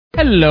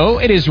Hello,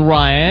 it is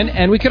Ryan,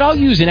 and we could all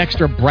use an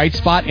extra bright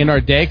spot in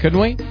our day, couldn't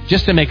we?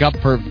 Just to make up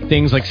for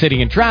things like sitting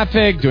in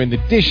traffic, doing the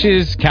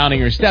dishes, counting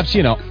your steps,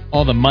 you know,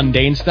 all the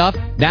mundane stuff.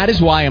 That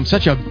is why I'm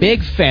such a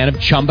big fan of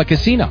Chumba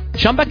Casino.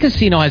 Chumba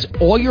Casino has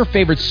all your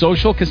favorite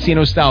social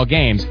casino-style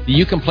games that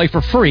you can play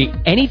for free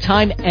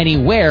anytime,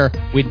 anywhere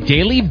with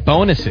daily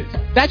bonuses.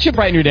 That should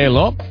brighten your day a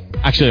little.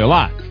 Actually, a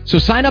lot. So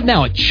sign up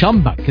now at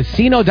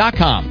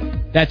ChumbaCasino.com.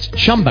 That's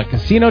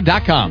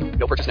ChumbaCasino.com.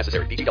 No purchase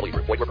necessary. VGW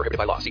Group. Void where prohibited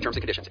by law. See terms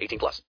and conditions.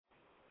 18+.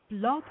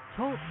 Blog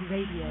Talk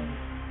Radio.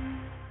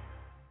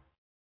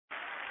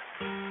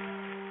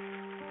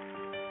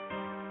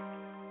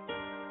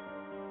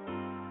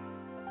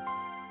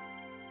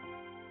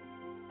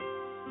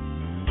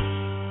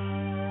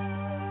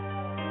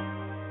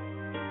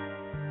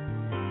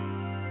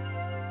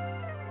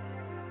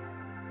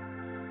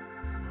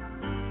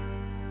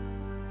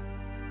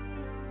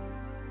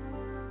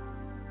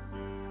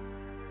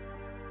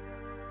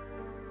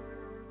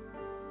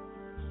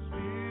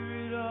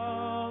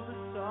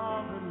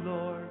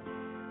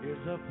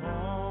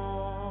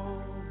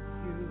 Upon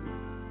you,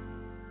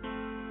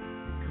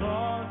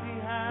 because he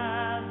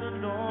has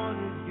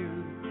anointed you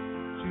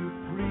to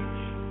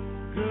preach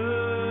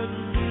good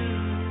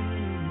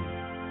news.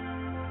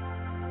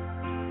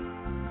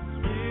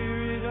 The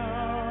Spirit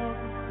of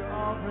the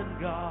sovereign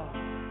God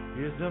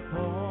is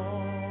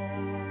upon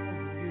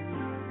you,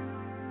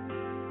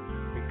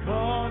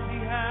 because he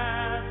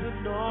has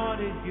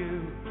anointed you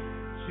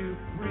to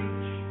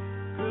preach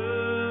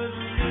good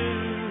news.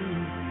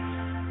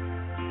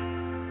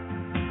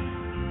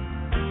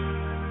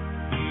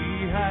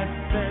 Has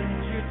sent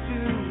you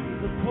to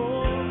the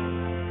poor,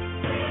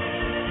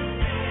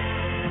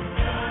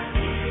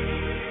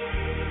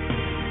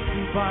 to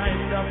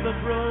bind up the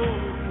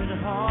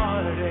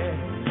broken-hearted,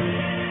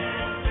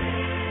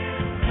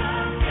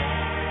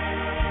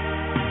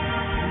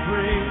 to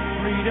bring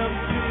freedom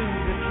to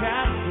the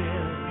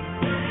captive,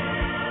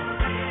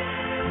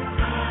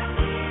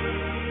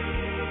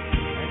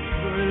 and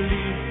to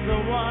release the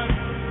one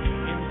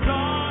in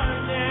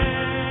darkness.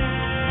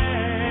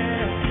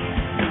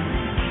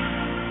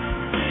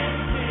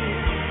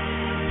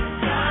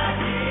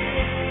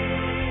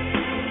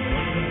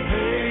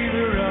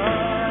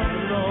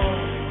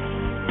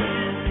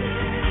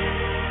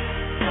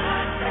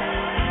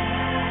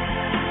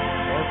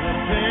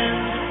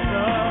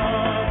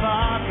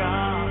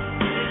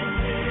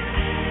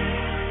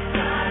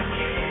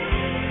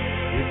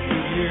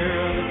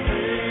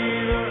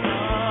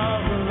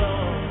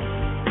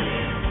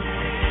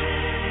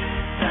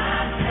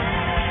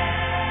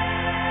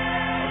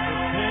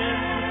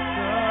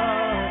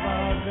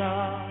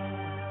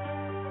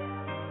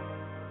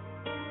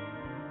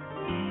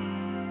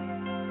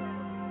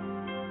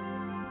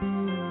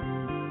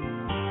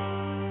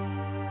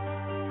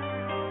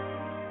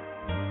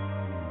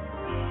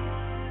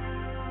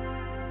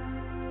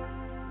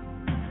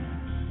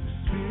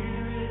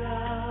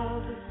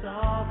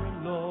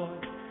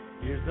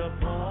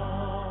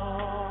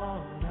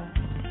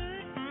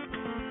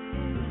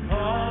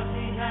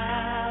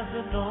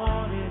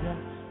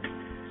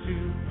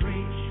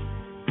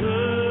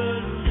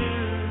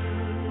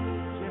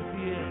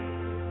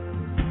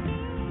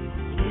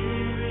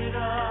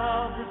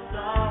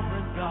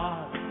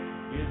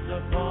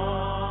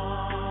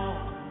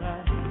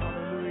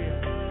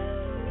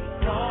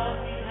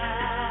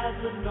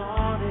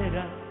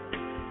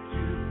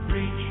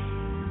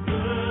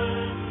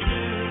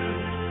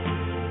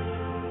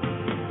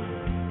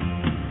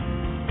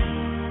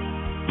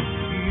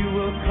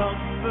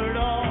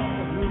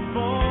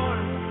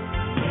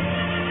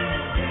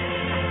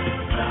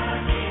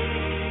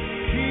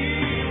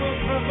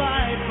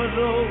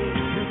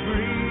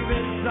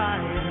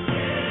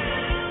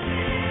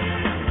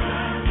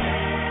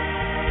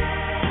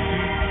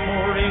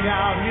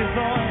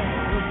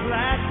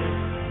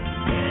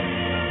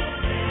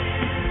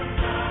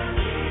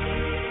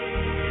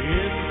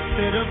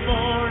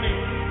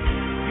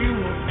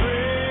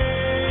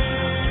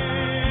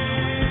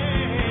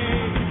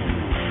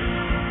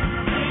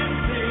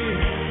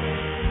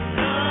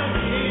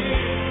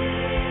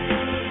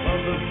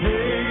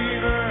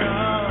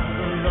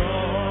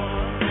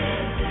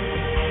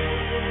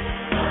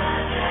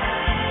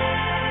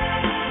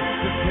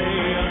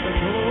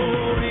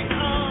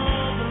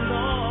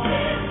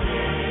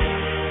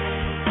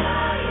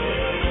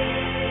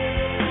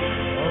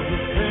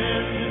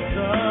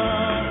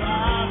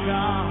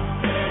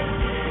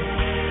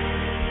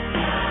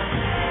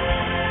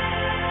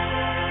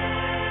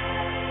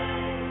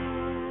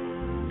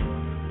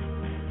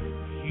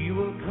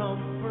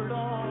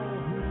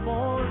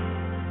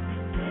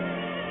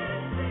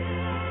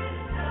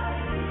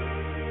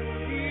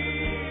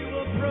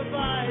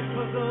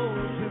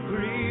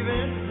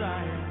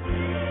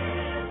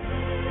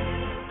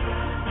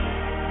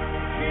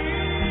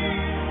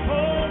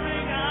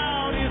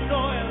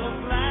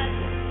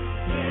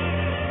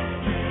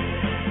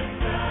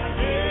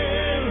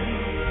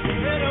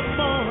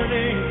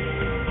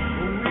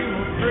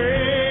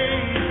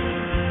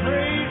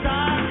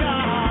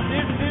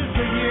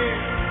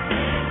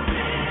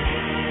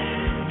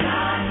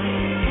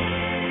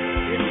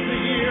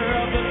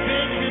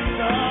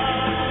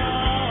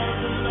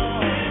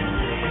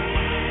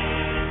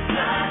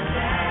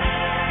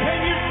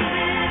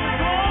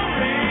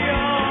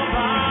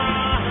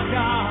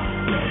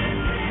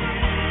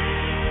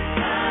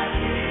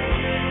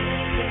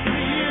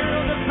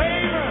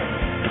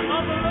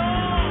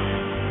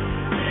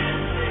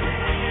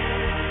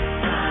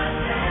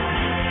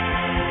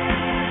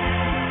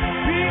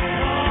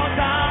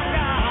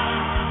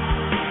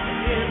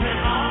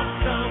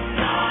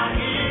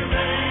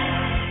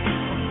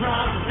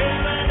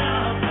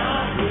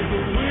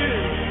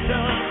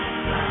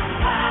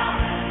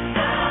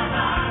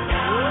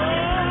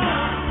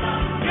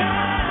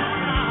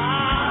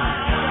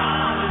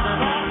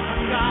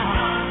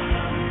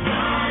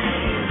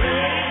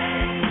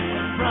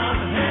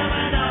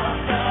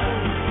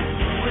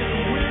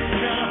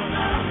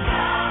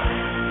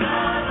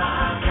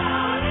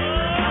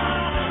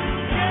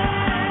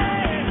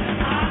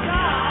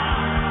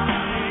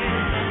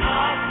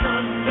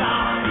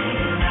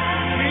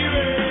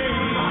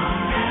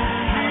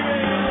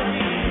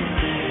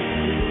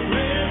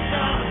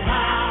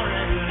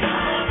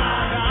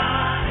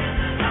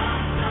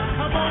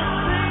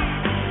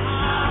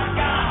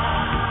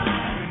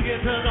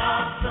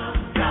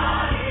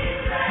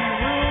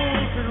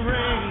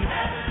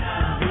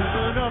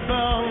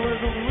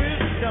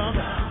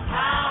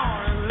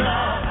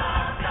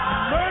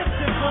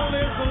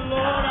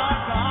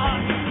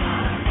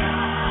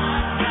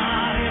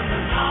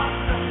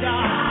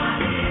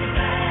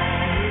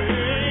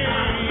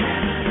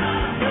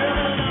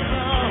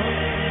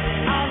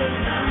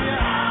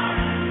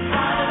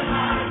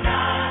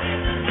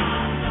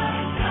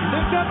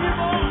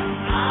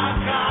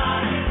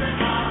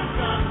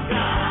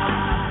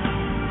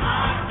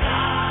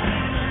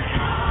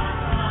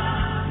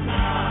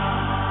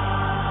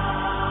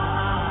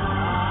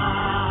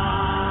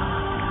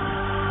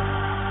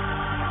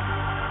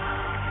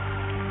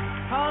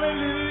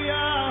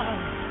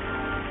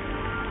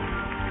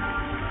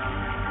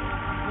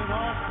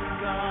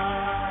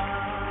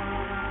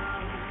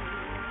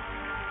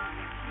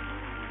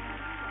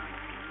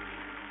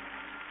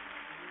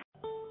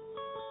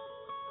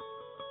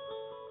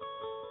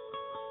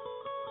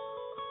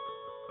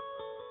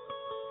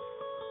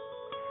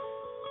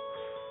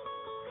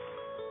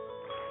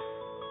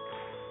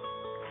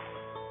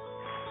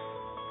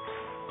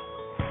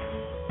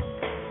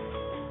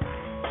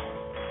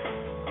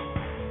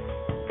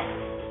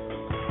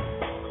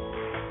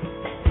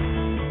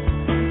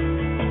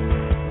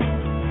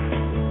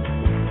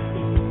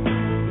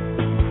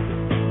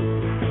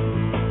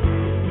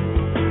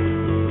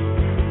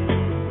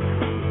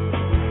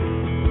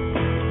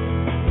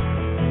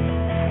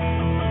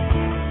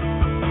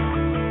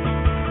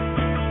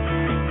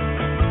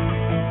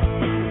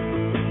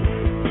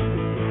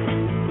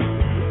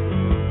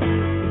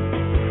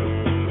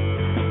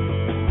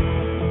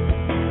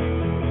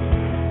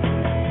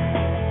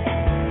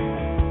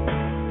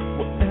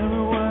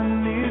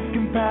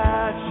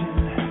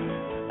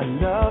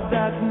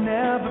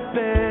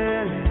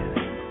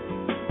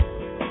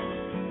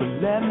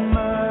 Let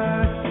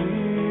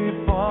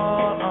mercy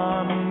fall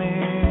on me.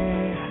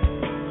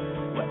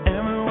 Where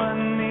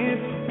everyone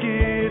needs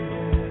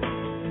forgiveness,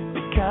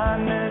 the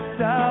kindness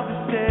of the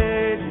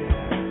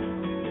Savior,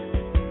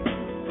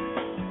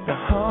 the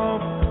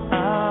hope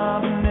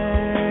of a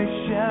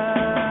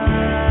nation.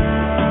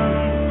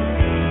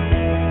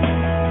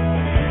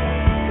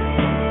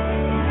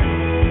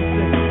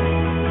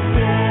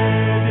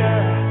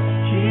 Savior,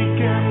 He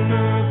can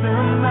move the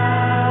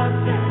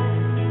mountains.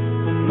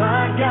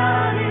 My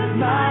God is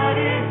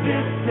mighty to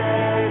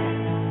save.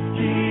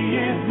 He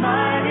is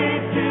mighty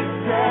to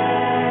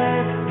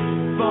save.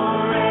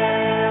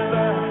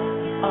 Forever,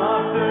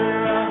 author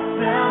of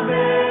salvation.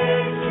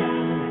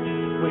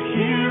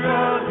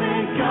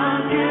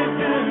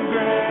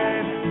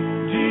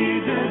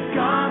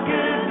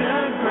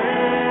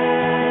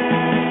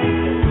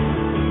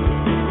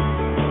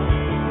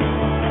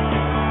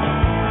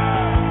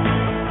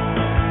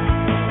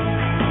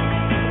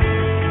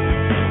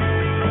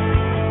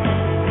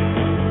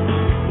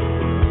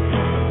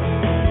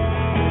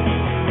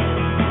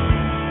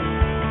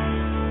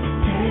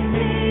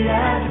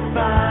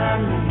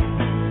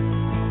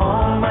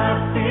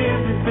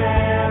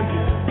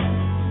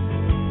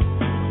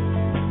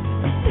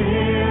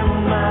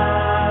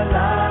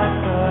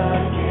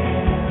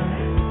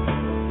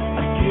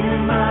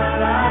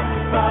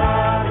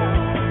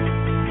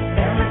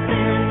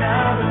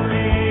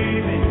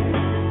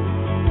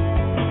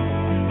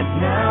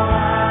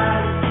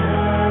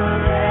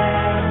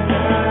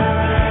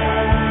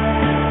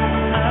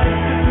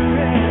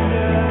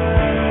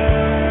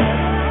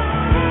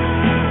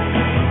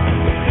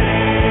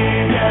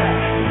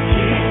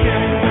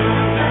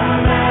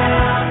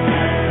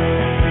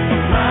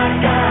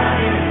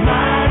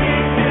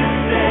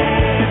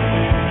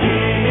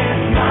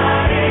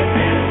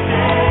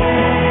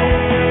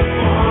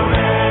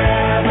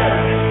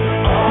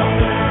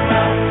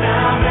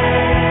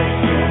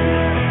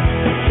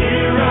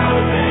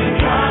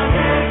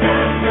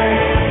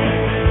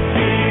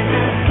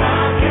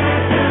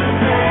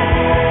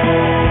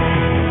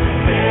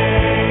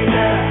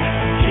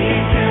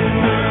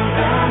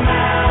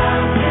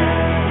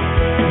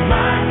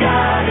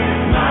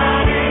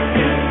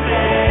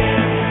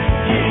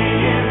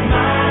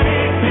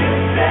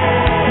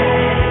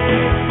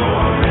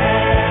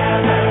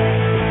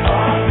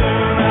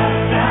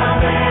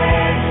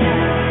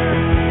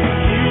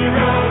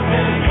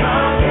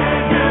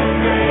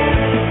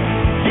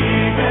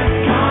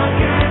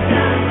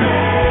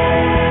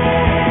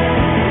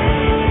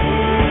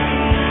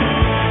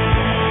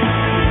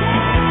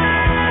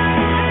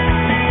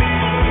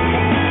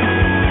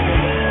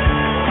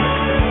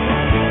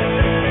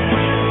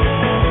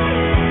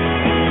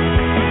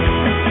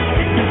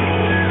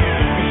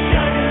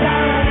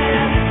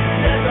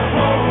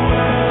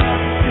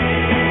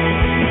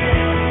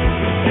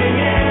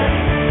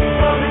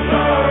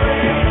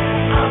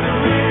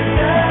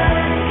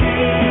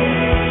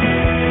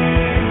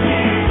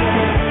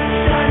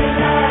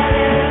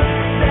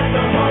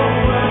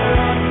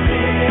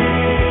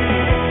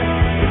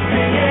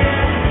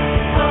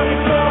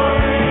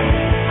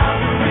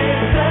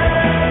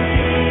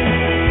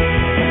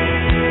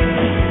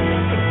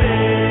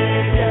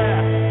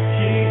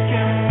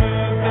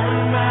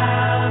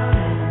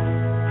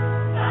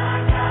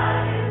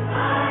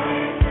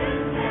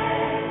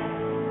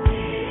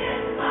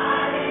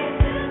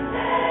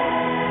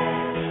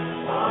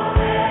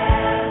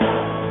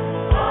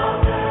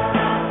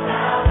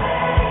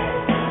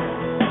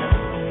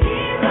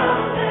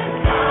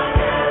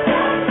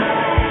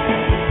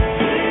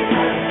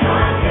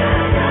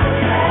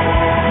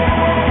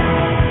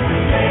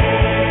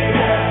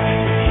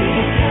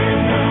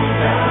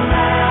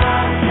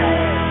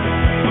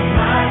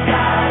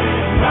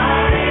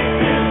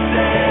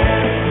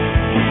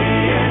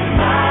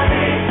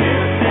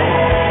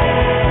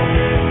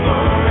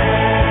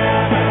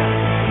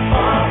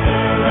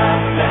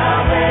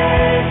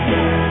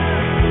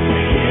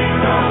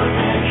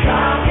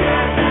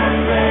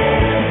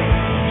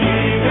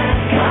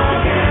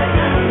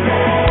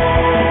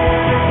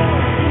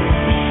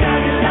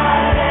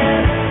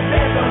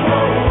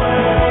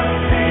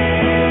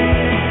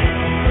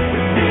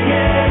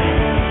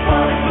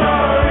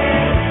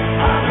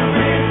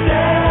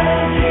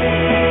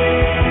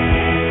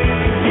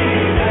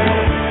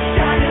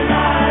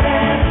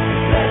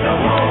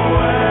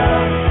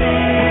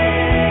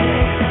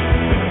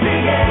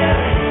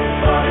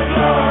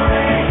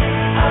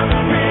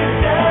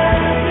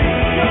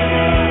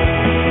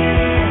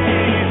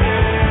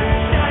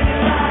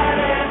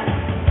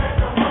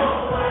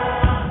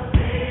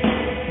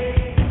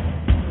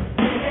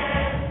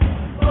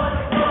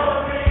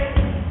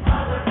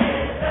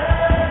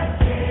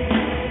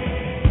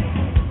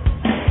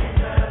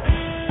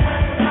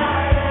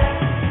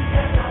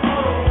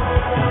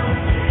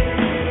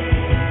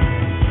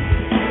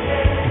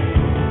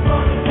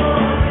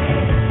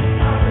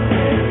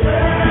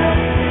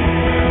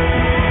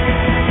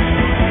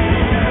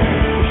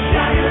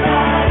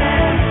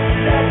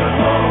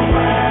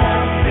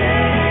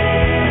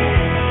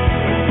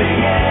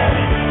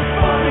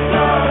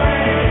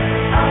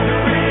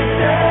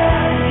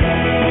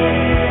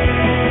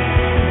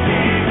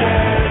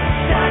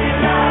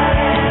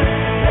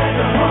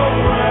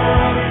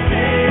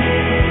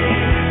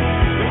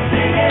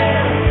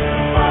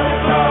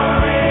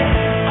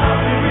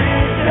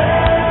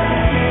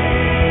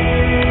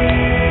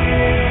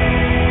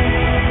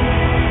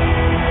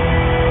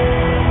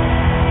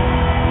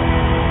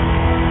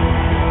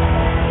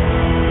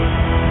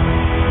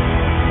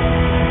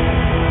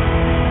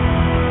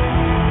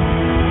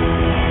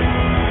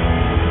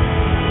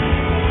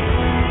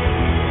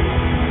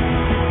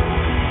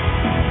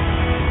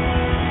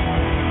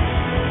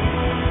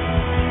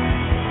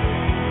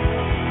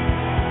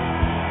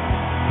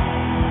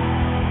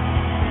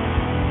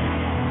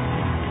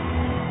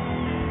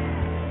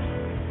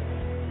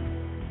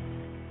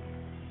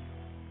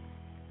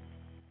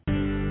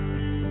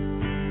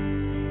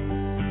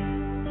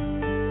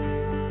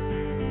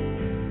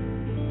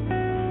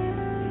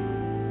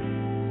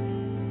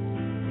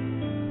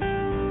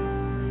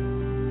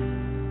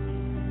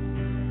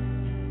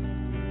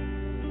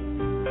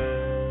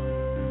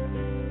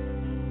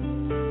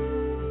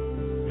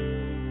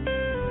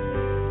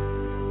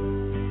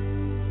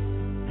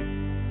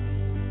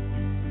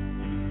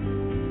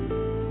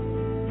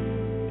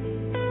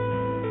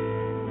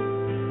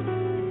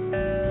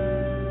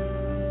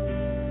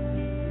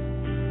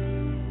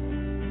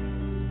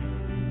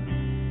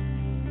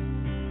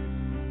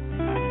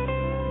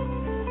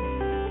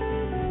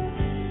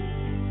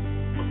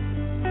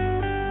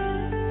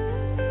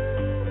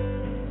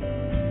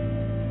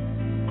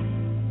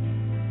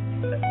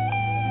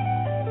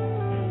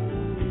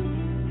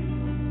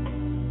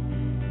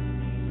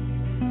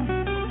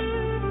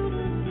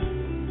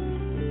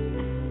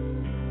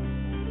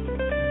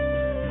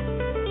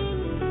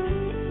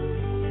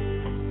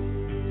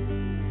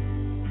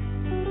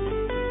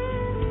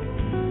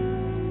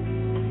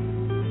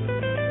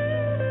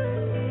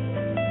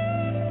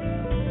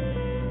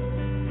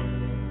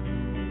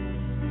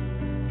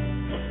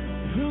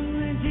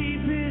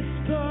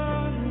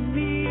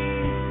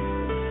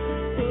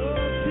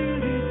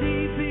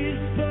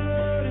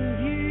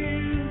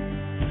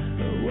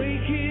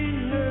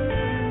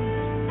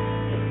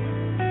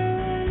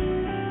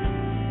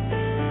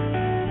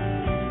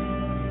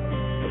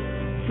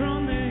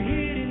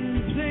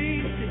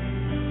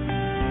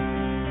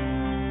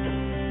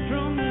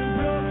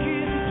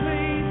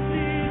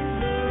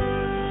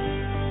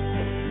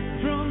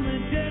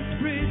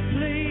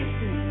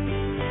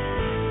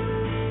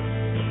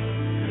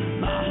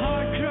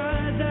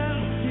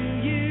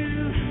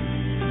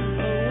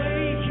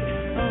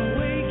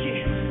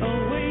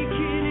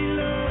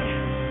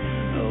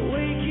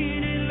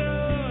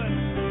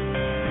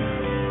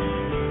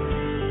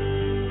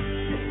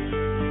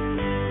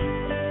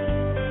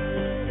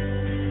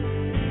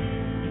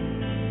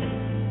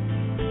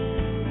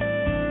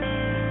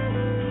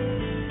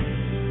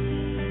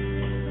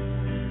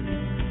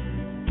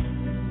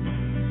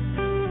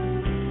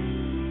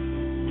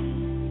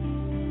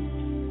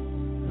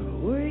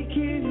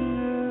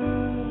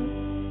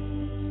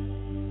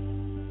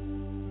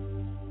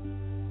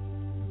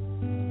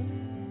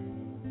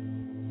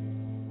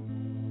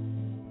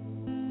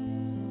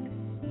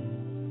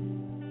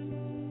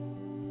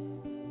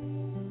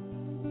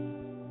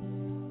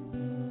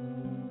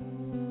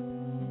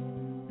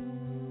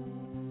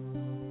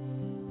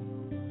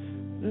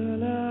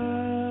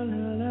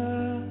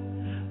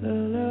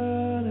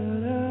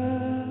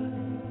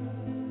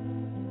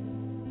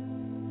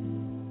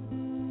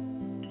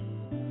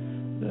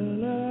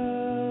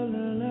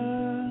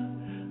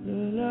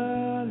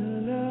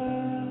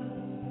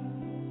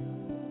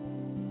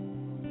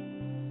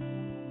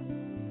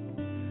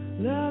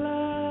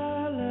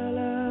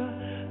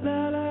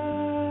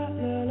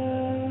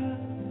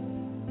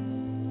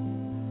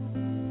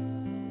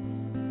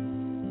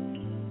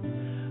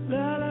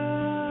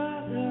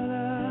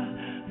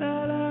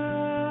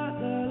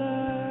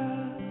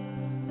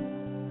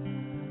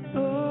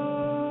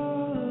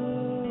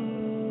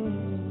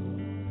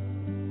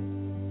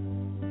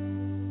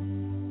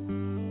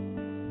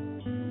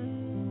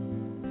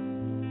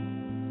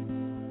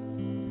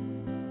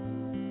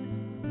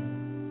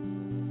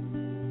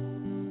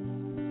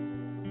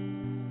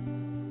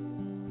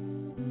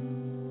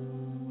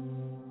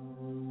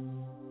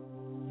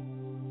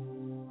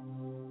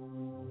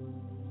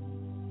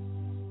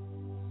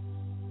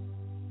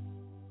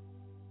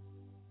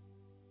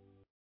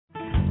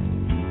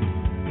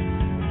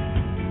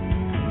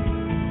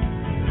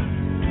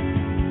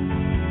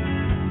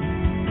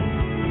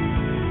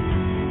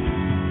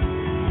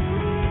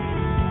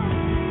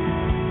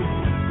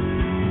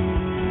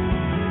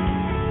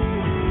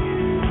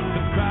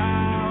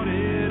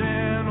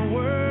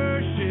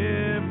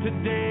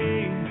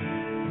 day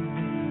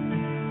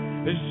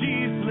as she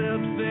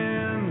slips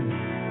in,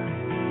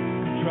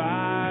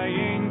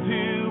 trying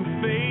to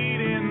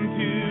fade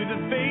into the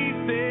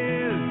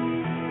faces.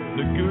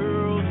 The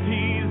girls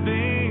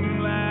teasing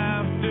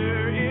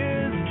laughter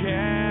is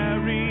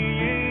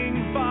carrying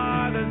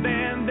farther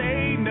than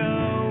they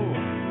know,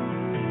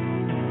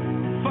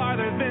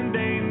 farther than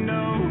they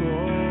know.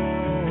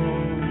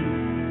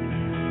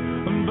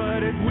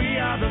 But if we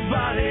are the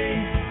body,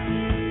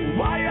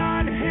 why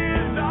aren't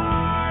his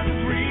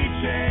arms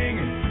reaching?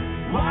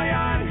 Why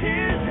aren't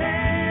his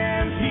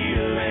hands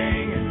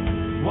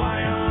healing?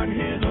 Why aren't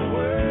his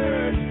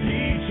words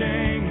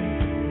teaching?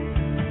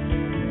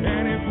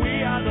 And if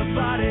we are the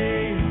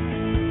body,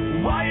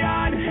 why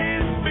aren't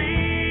his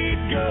feet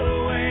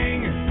going?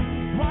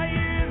 Why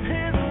is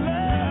his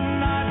love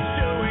not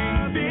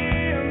showing?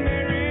 Then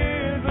there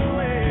is a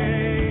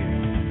way.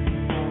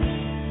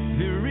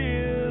 There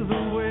is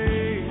a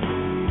way.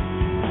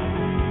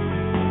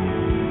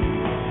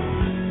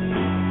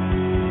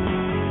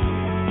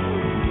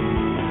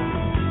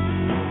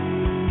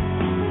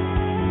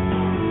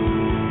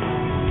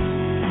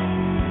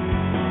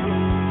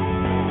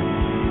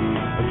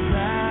 A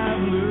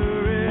traveler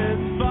is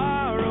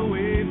far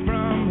away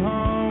from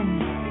home.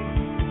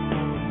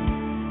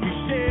 He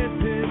sheds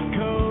his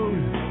coat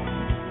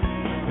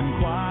and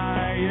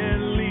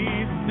quietly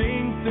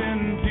sinks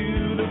into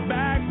the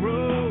back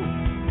row.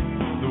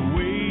 The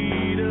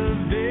weight of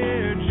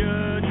their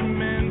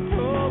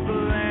judgmental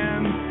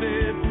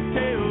glances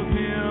tells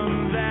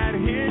him that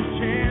his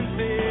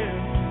chances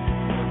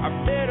are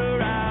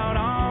better out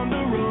on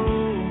the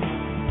road.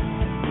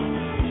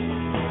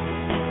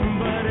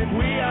 But if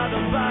we are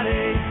the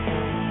body,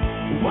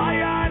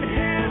 why aren't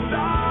his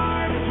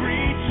arms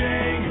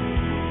reaching?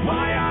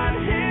 Why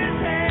aren't his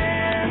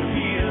hands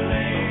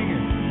healing?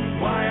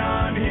 Why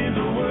aren't his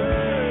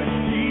words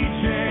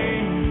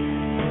teaching?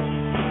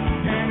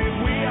 And if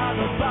we are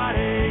the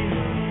body,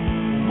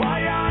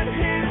 why aren't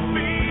his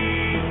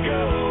feet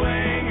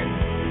going?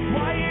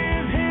 Why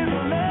is his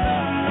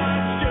love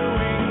not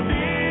showing?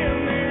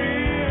 Then there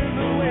is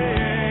a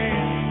way.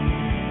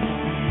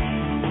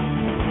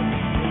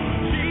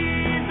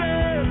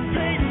 Jesus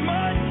paid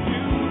much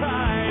too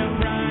high a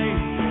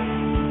price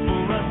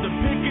for us to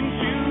pick and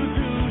choose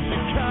who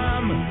should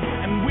come.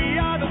 And we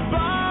are the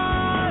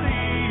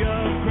body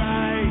of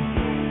Christ.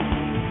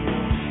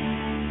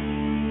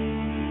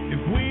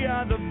 If we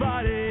are the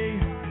body,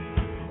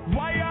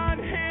 why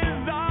aren't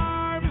his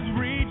arms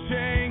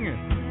reaching?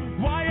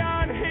 Why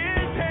aren't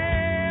his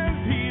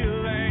hands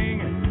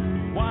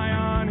healing? Why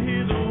aren't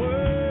his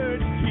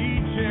words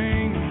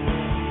teaching?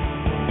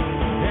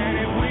 And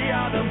if we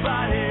are the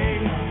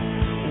body,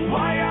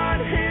 why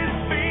aren't his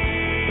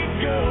feet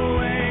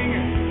going?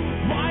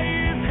 Why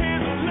is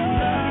his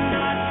love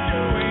not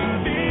showing?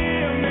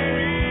 Then there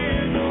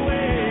is a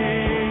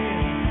way.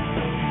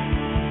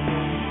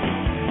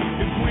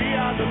 If we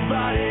are the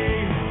body,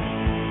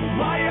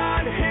 why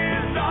aren't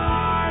his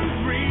arms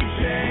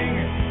reaching?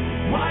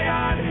 Why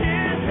aren't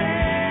his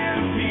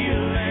hands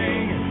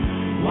healing?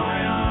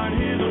 Why aren't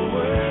his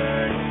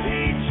words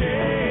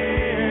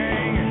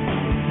teaching?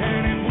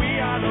 And if we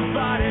are the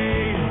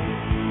body,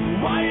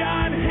 why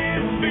aren't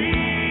his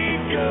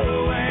feet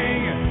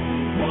going?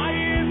 Why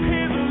is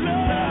his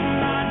love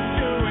not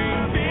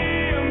showing?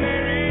 Then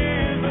there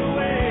is a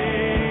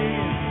way.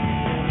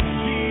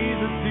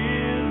 Jesus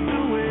is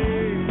the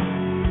way.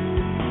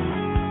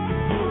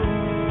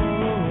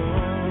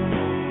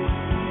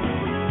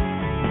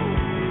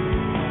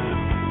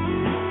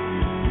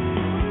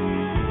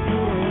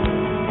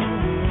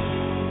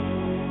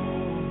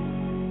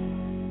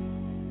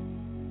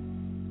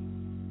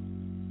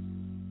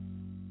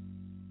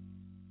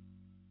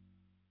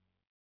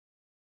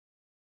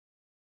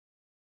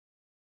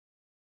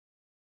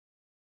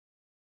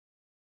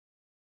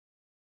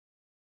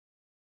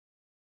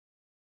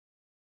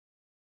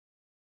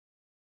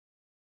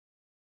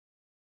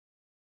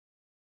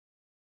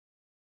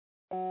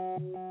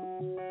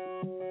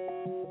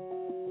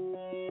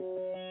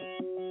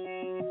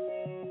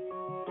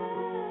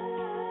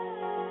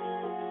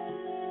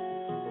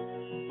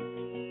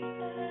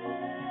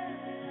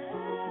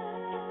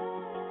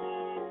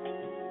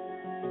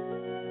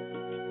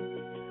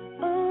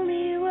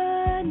 Only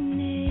one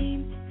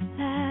name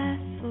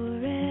lasts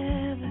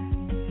forever.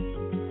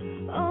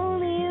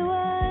 Only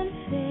one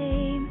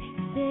fame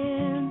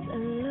stands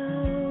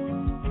alone.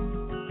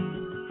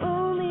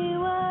 Only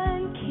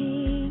one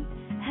king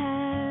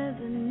has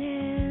an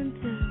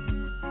answer.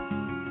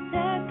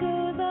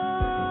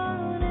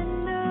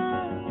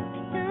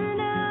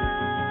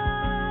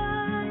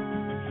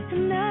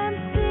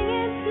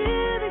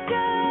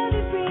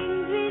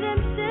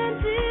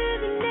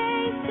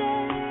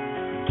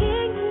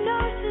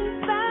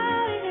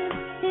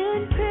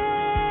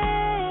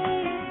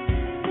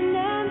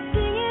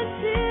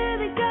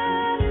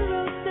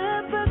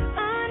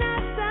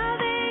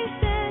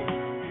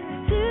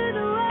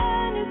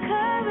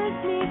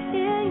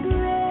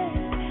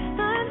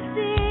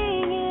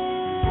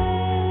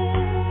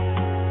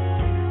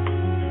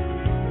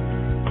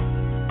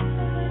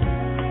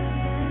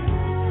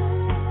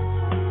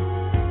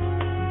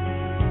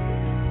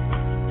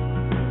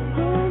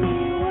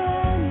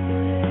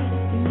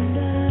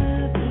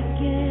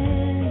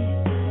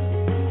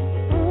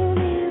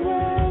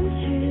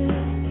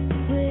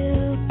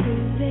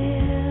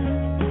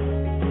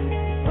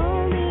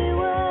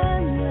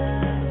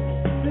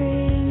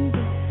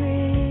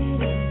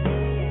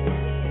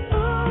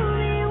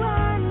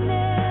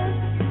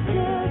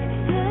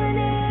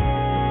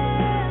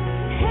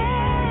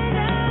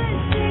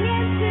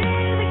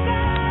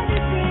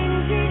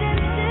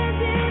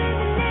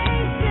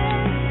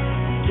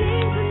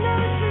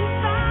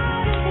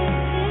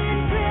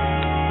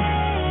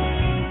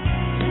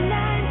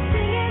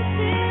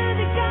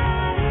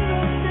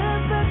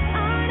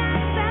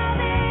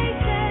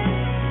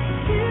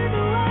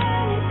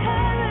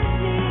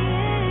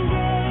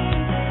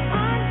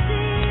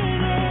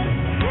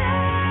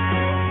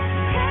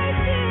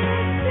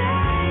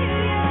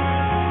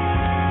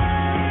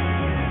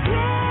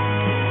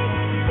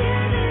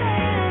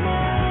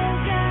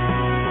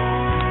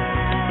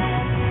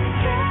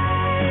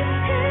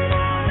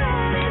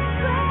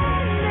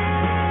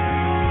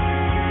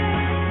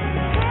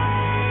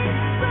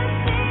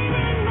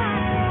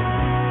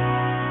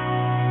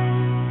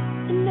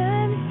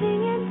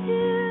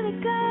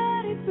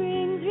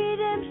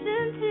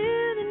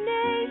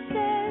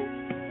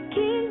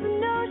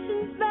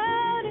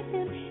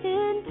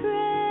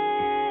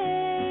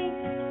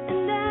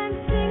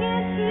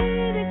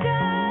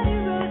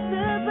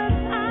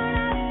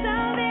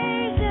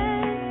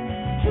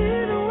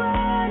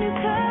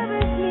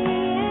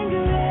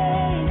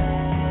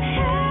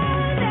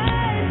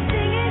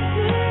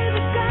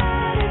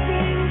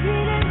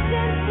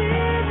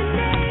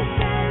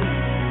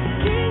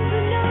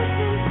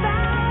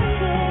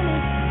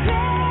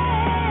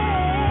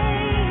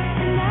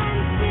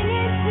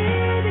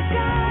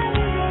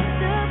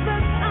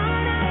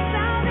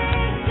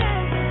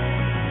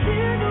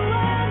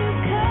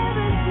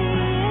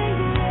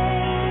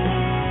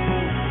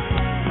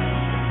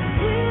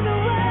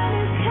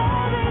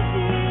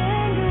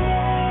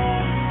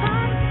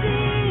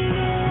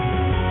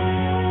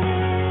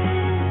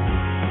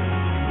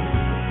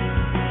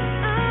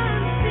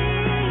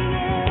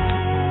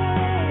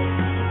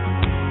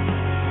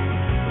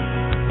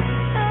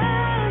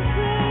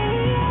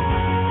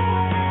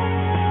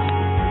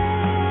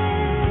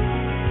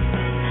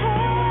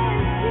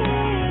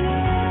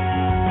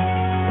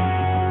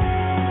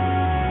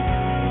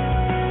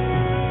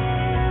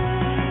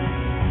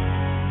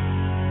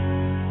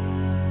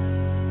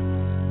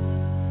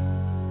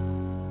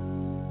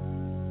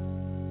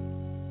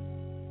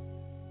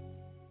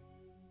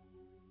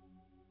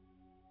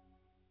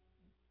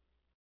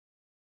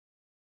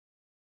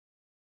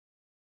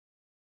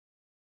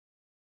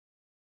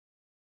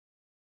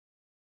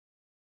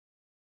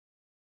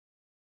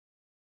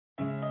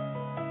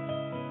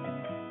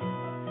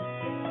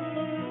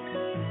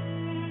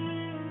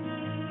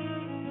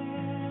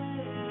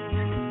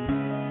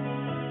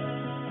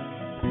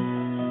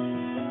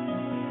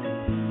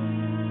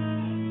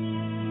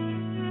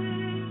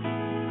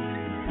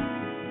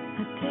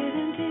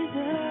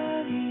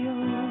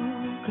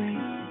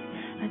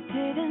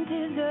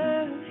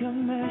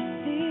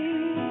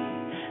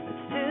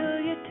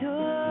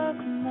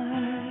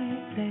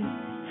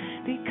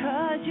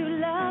 because you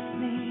loved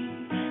me,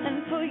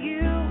 and for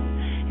you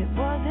it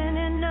wasn't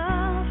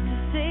enough to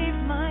save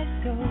my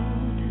soul,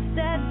 to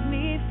set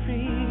me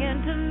free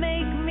and to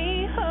make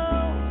me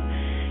whole.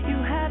 You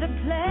had a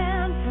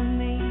plan for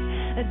me,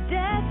 a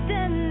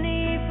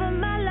destiny for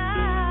my life.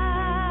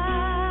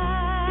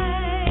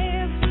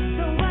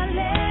 So I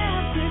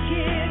live to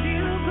give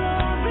you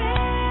glory,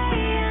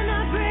 and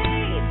I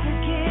breathe to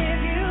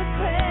give you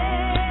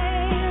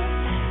praise.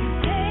 You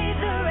paid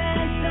the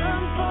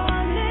ransom for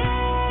me,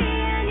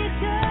 and you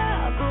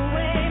took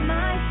away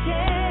my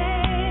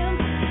shame.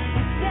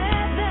 You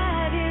said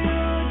that you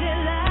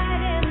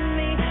delight in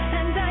me,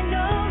 and I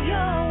know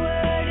your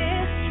word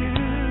is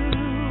true.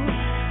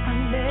 I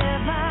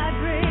live, I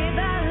breathe,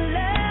 I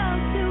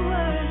love to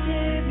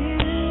worship you.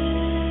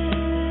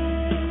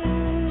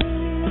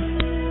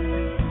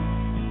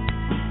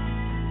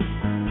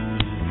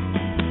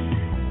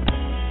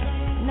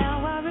 Now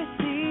I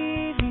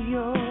receive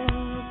your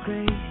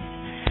grace,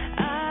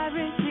 I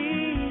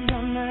receive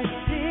your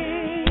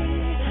mercy,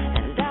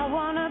 and I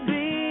wanna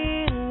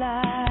be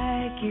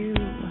like you,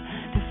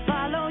 to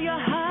follow your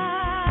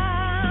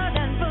heart.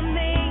 And for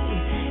me,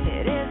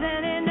 it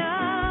isn't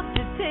enough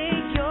to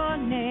take your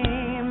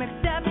name,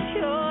 accept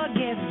your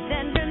gift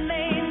and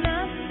remain the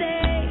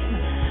same.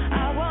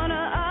 I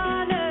wanna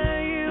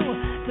honor you,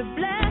 to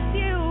bless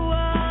you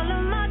all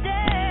of my days.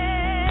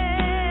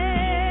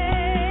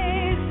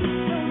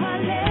 So I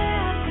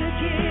live to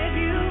give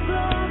you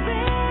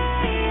glory,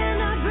 and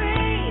I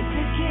breathe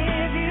to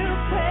give you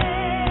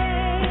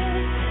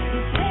praise.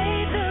 You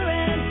paid the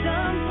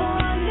ransom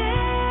for me,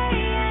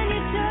 and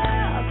you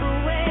took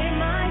away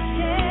my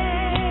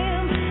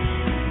shame.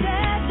 You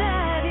said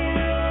that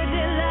you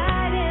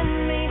delight in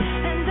me,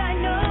 and I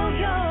know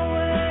your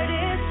word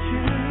is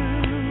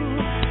true.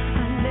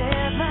 I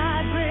live, I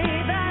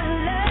breathe, I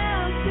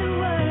love to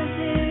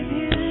worship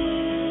you.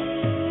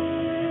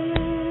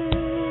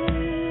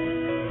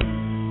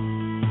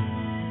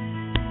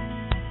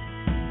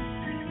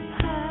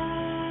 I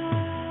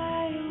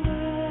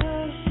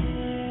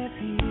worship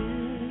you.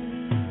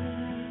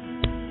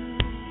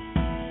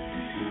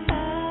 I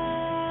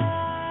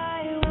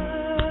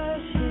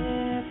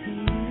worship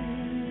you.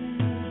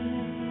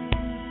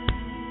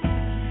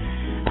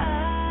 I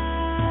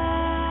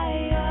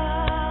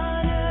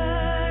honor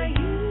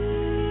you.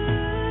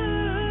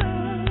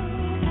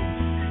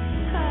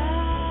 I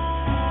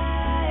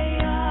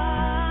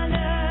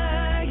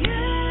honor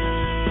you.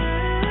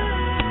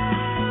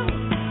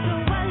 So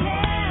I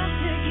live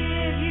to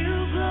give you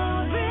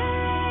glory,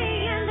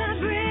 and I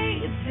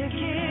breathe to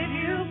give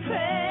you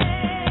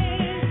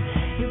praise.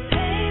 You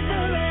paid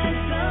the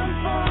ransom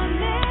for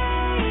me,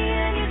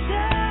 and you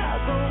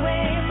took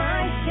away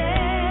my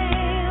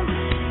shame.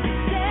 You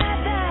said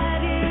that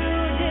you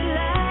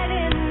delight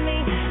in me,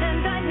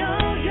 and I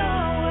know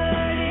your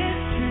word is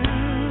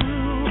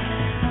true.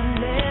 I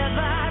live,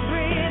 I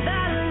breathe,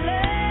 I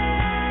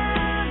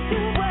love to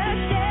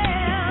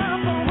worship.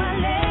 Oh, I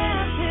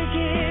live to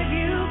give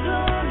you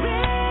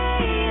glory,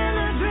 and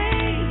I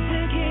breathe to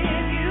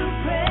give you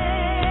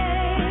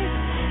praise.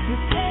 You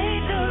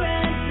paid the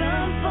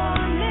ransom for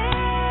me,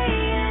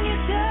 and you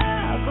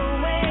took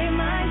away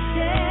my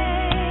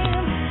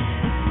shame.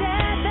 You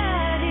said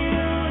that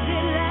you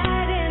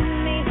delight in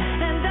me,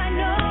 and I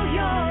know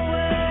your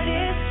word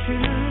is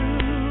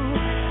true.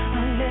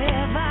 I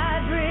live,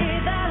 I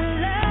breathe, I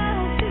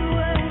love to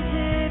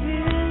worship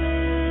you.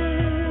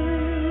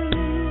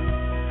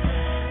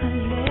 I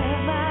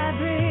live, I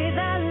breathe,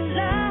 I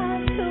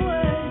love to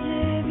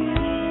worship you.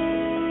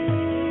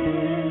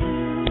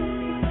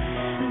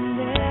 I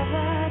live,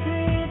 I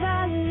breathe,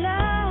 I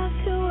love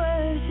to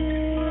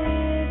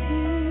worship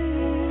you.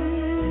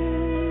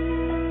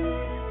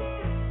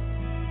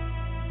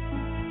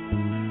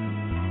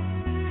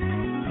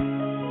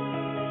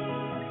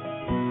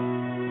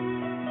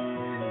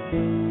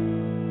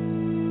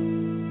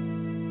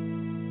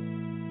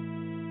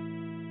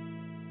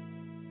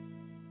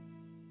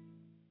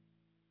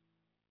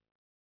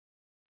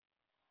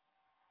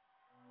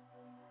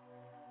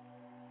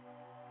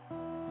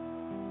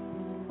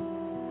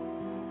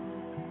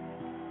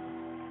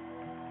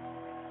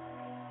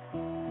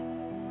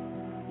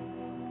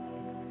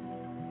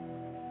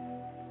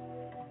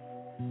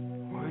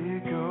 Where you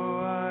go,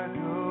 I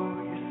go.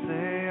 You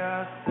say, I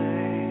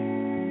say.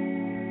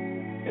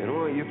 And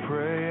what you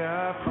pray,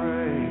 I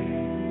pray.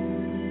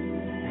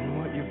 And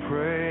what you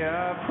pray, I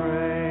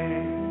pray.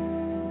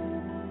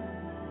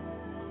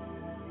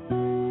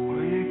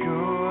 Where you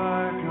go,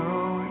 I go.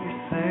 You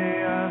say,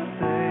 I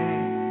say.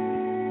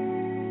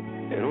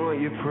 And what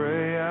you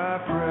pray, I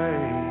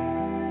pray.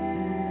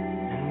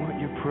 And what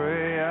you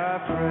pray, I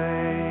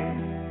pray.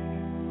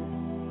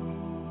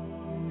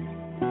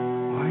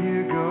 Where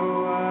you go,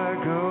 I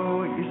go.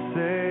 You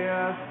say, I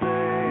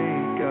say,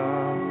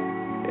 God.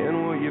 And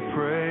what you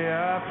pray, I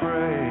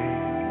pray.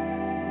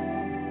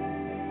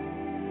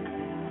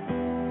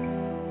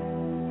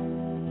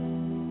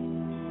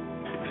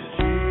 'Cause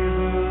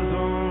Jesus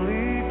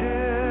only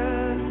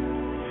did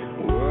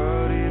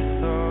what he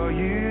saw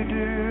you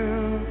do,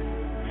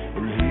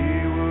 and he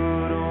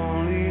would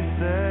only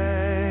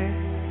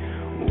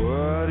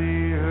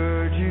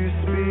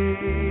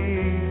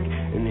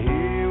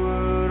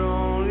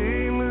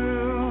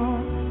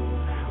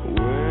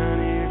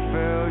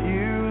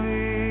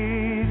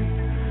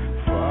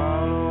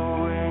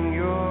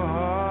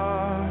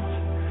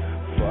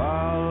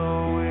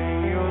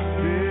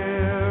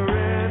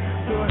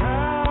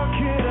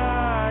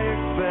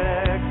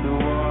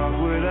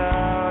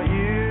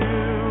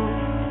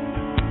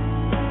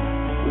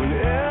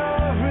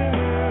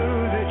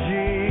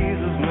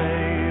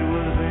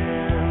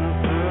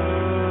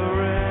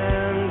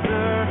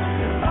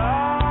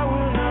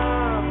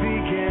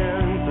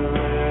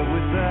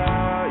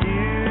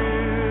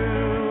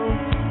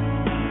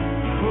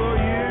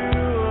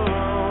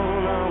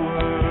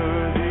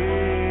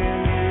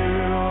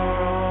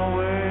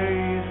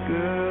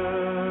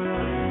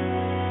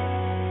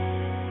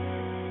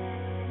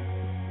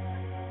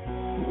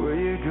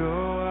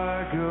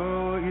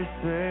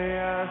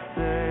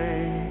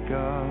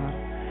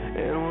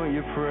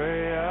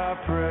I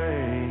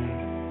pray.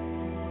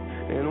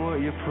 And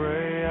what you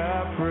pray,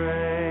 I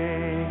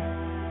pray.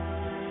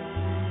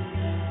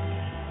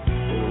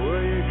 And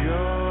where you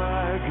go,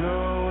 I go.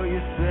 What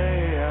you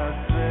say, I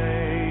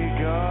say,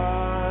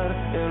 God.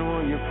 And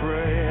what you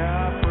pray,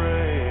 I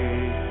pray.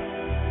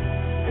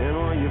 And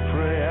what you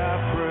pray, I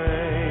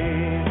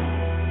pray.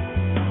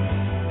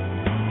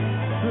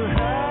 So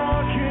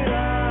how can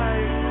I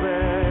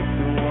expect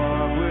to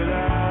walk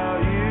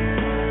without you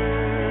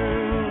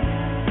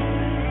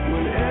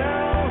when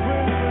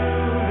every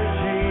move that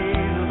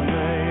Jesus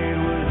made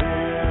was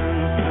in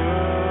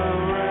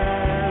surrender?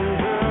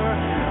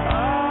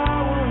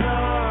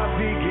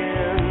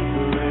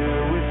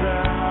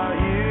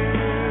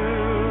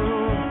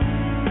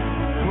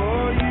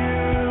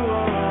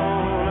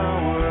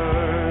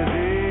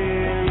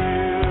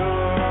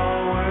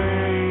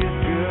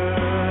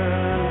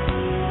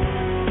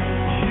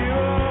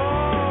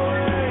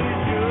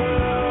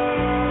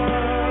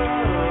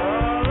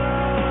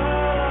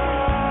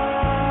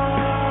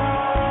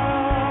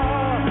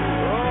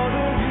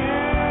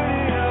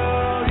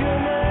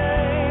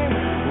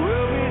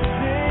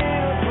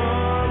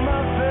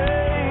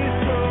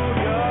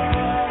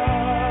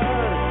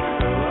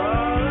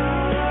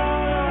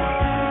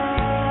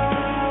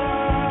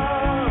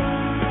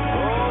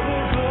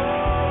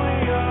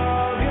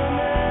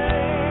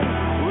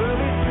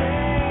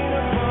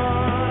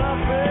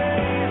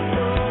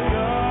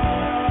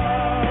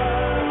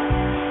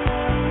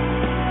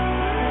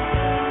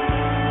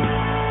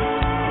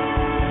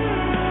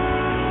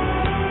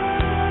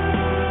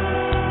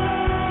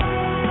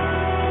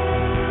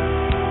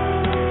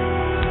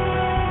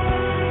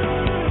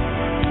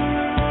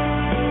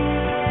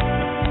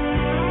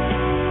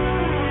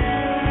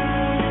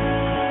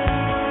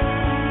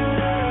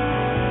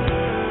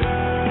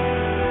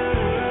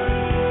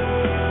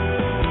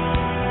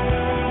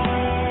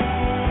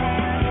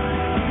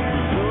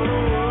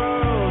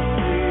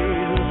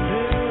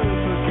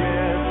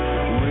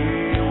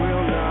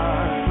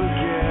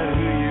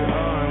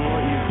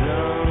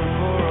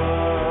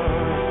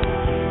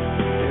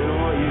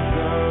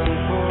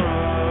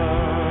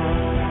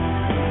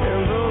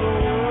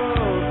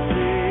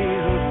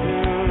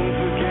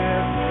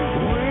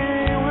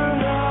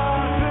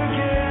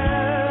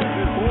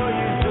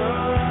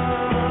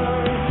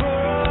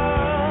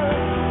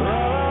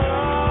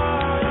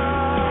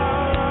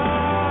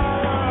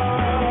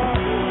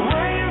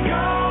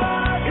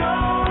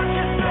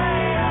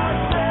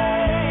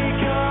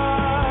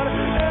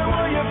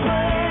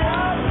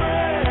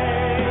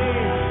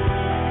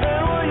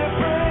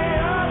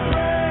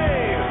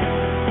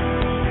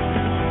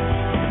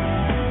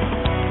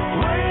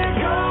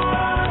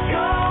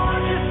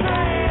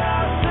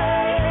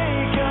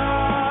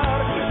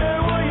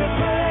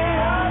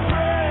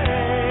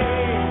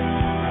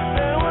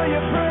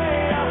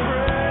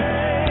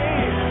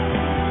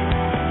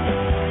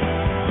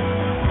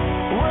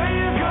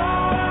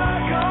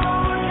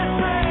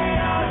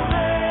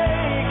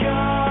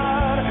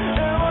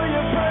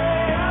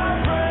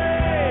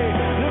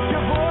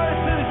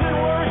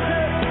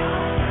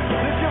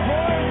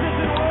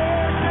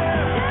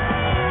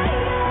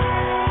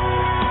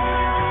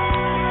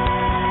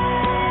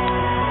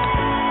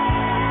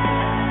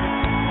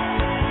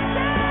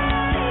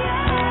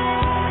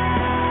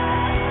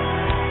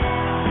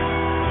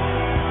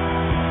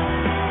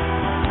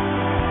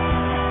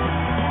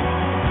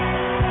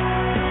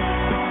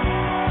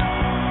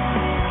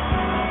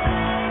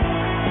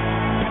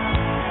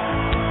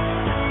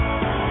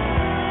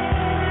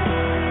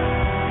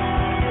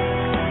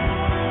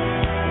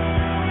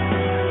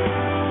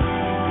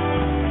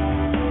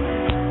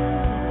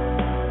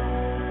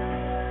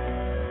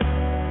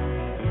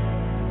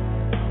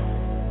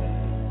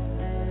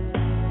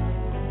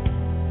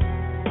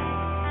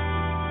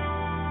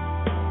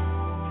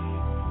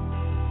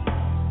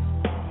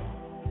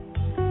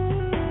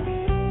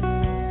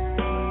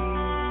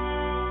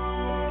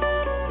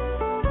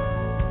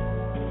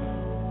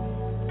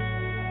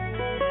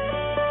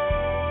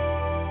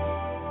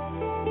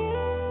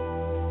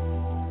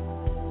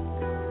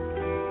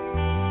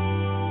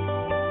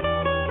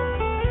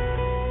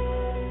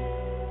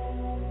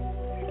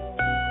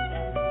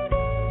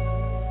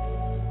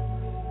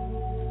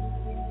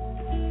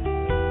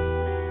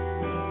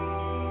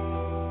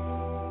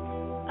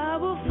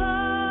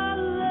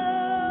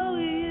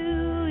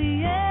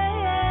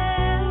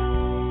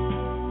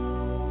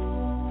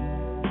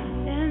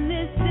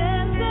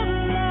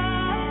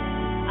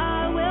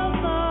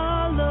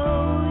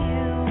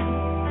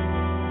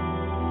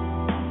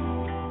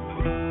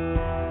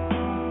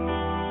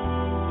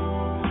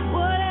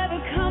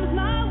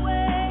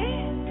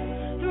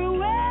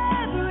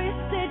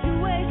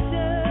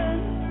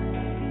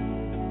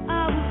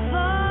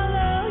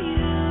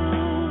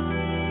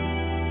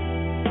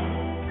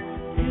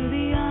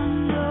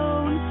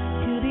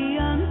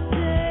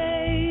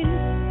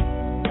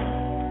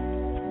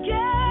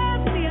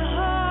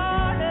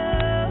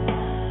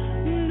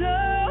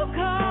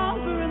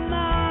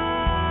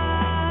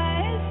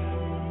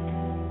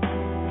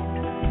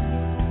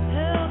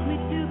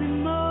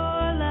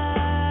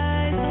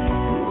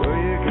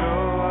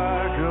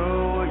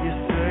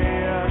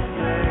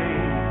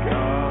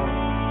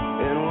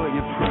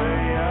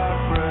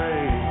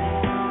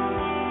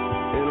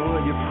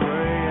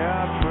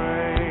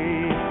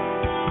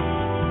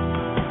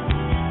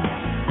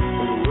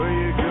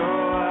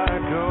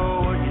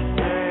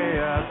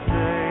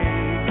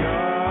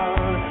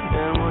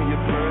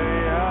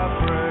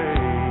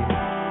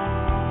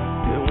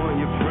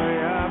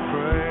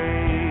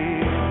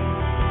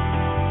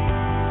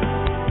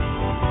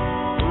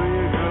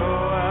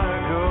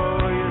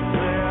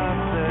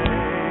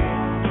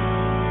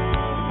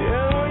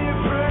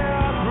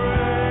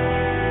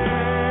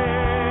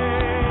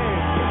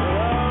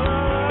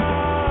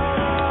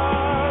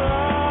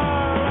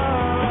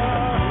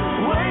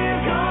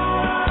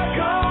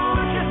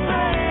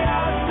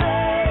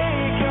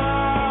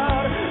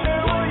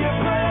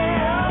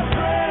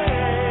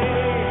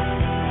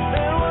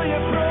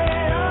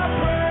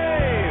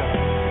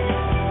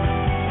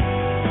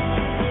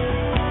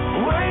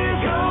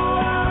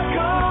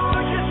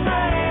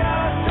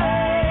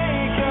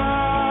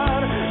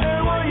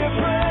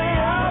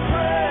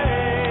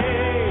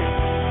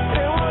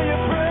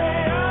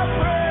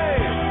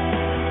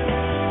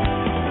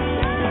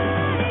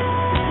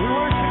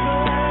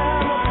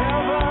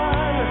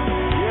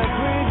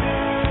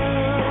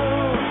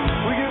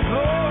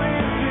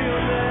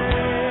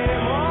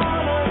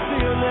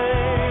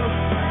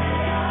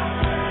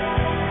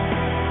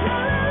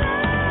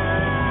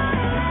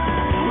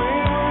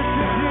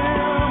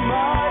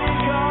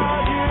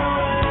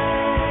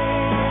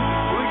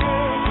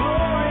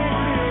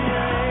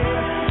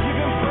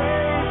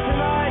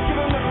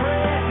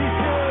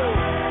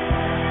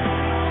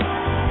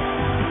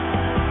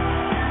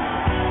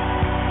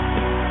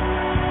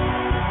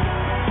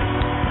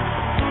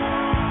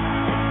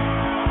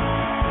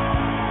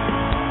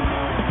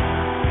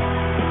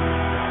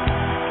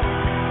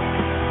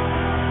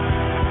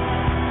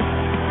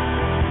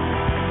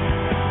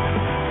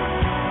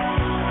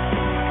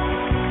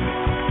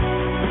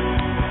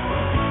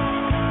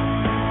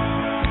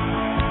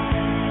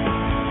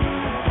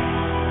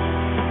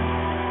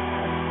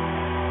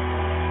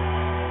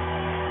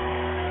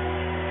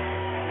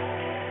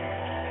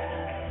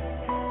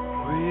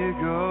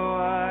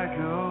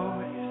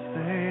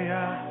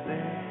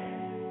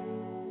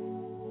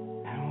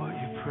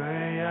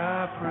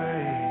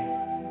 pray.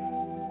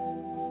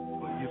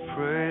 What you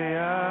pray,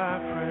 I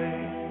pray.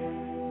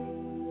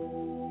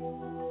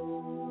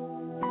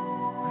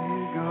 Where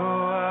you go,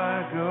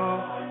 I go.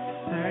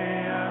 Say,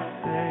 I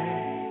say.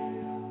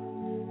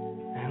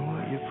 And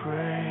what you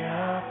pray,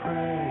 I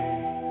pray.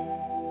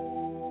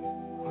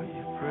 What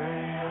you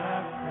pray,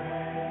 I pray.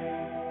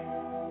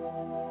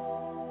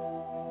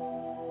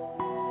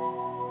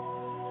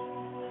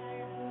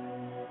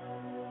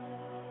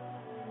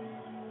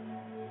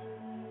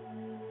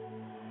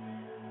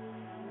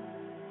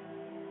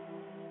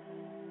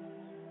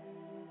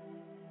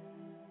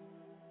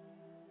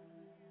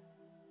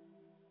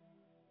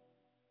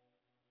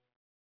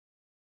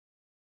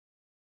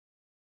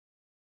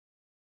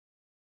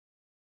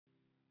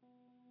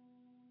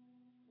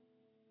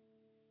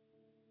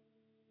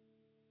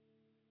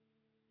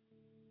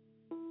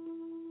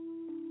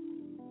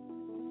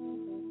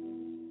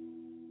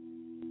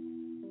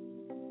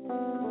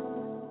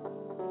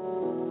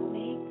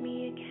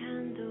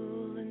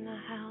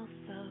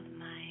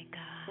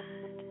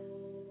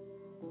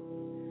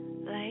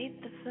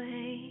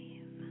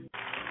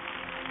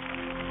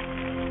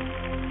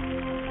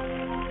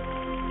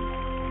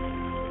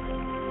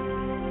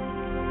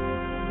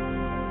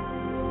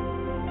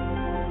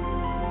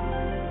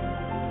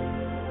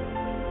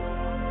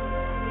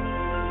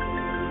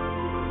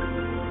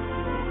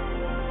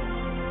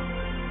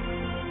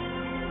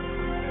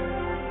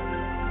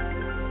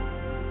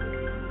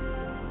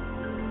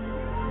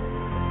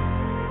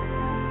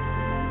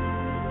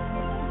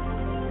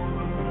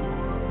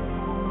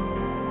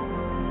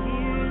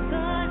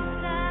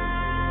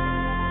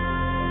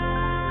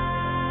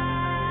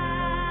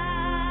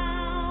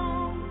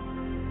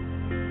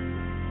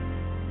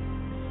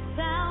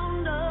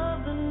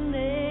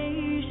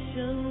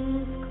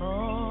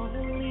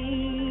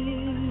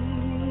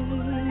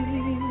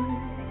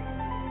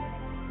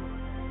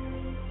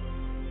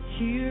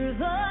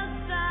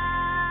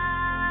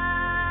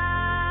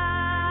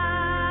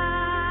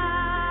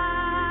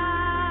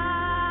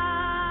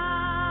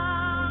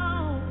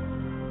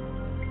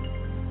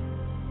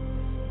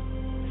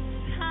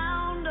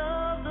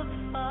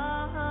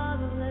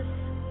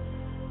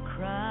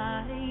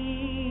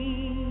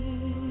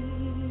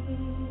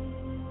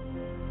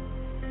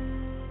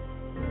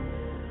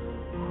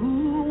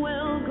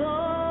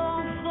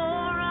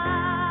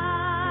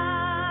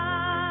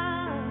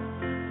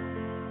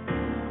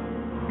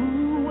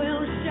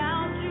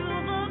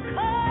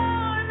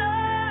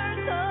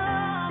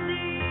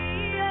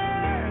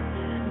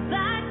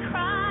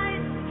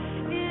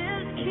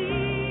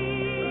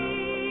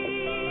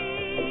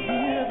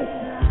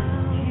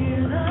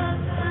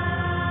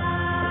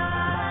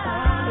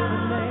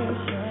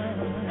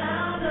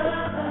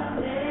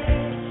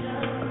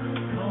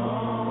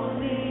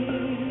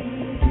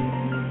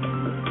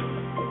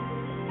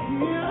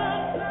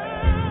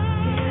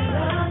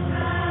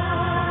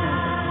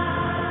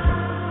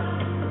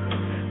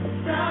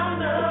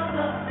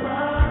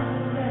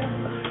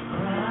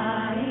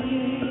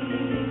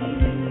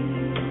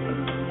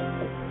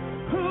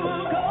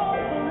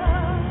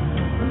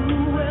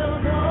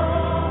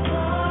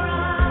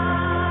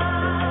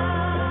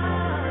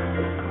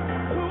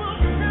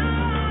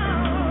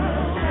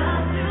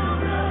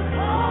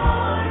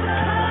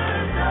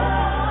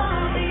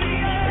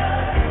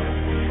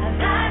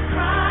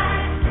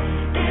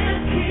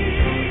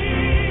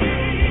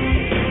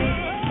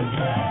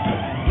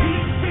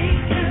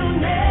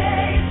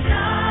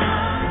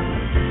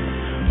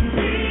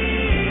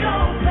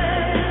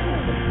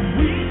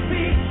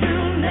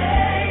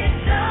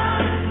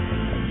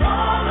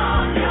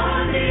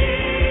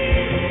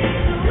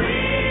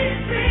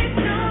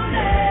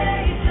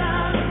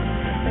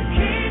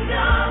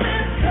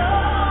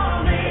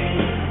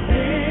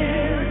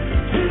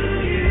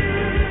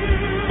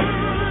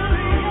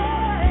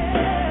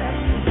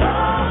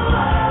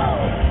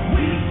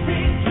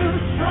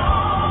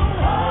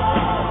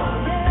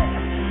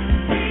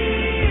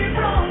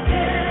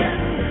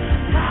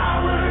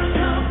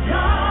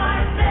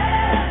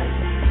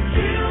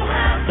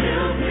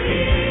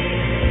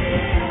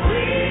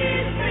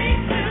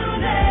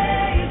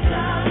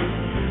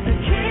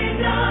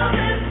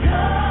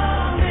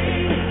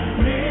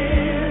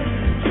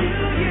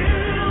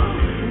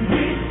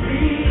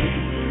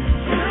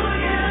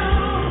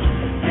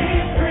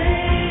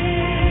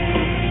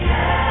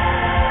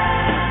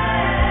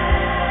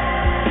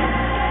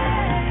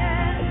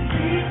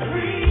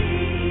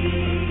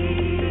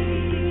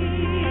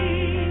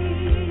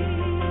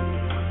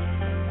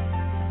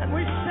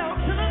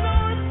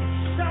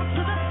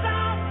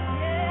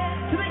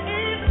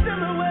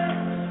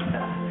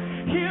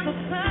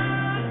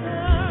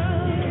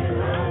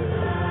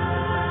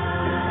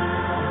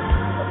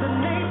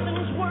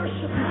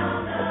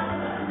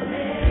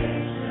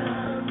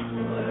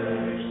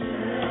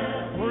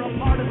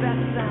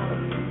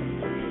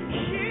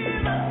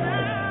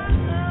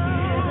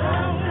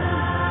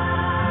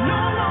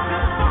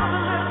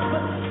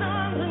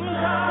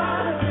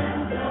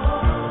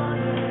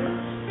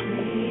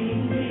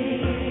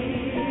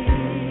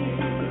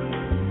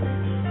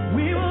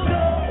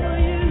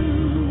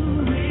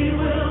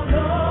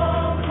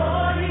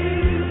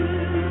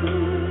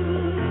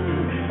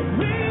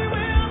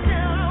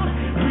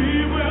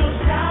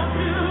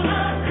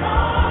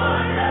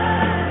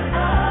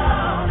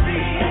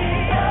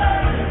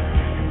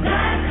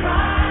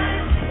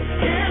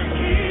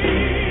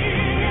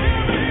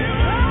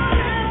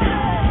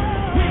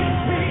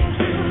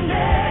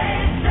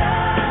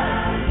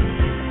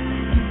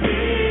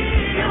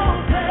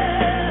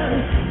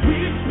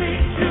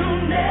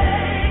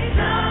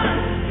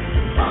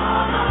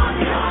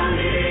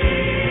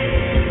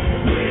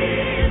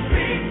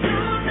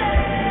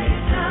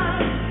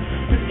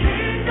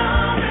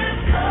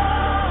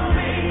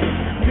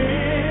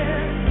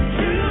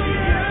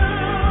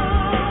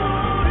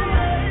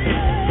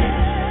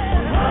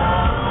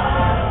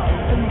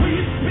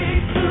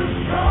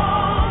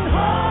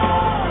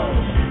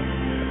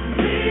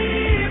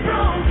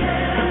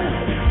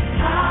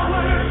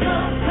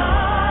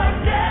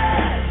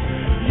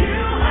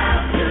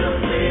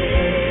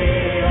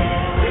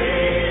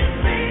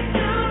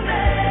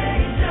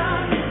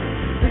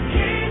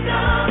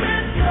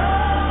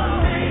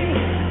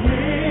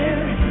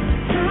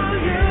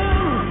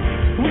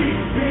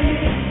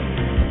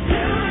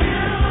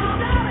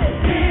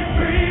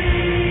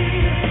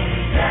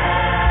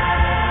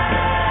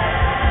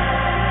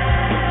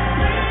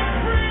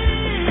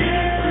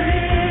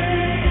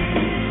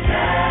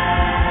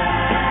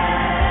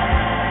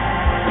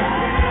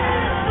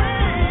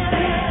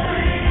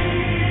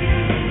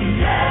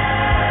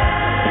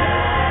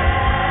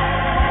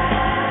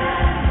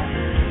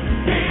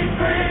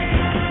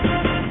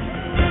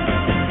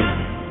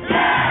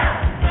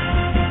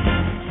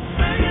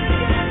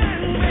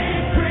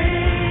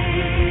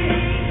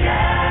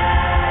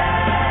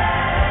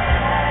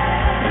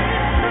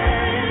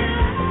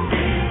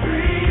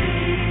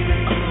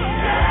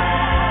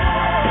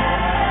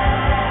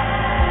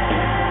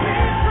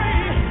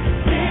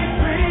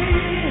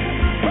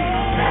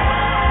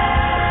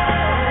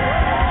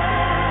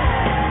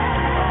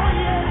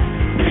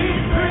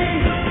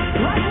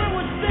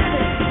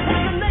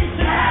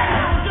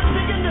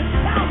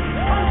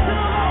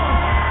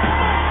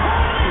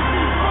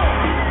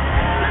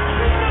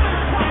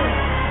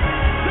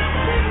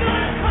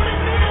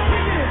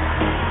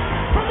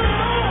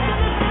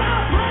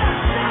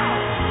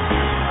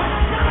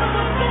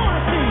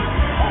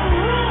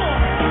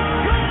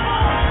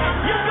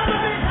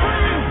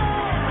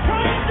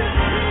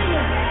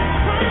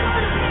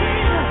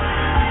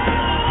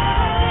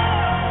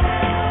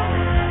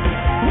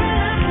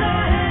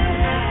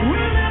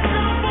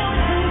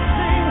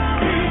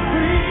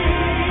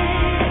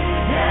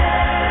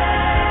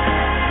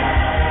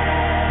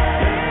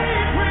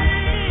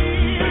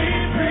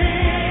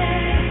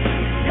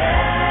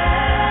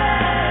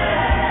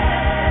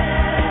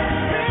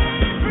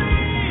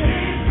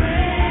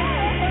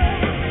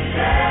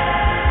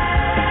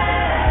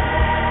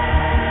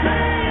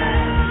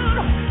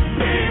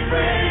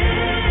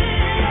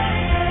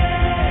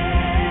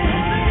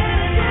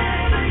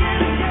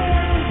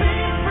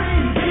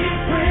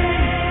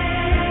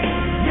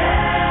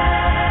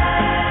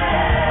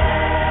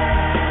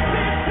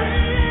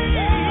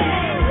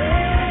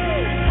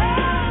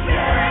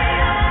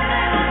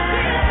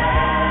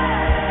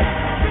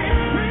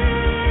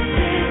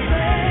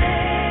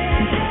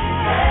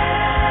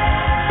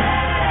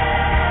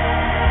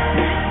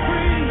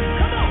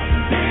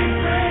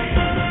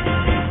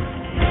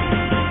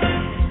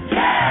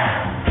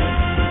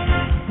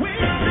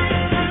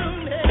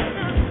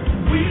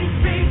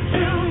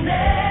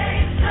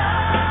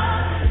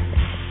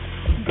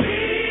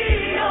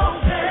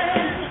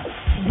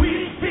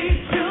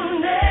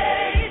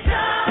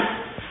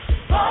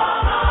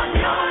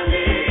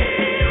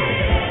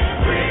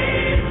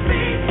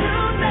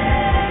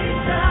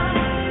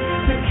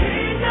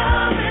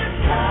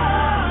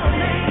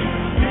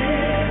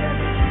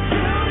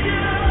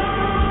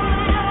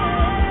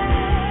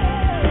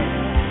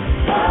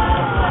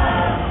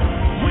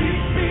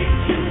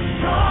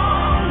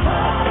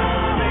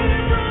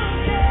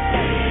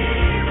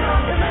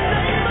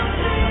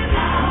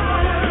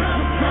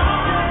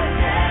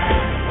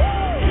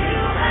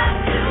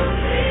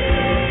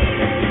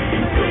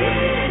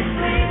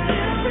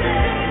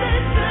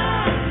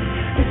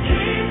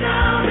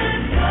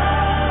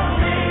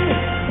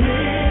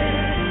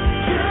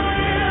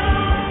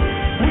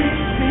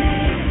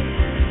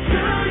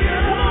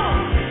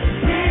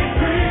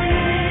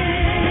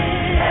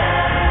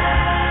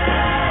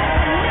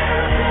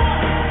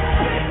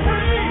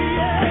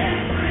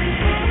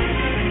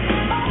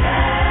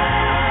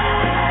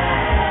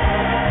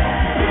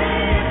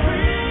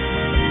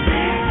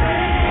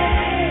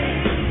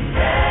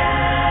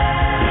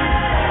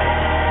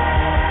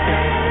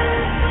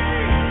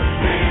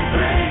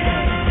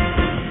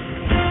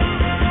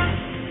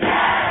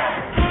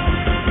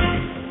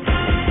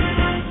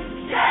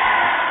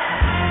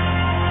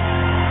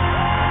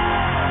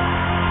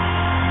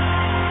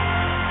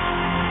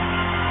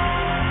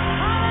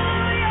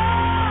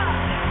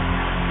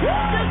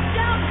 Just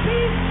shout, be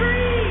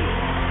free.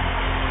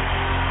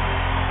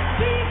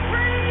 Be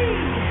free.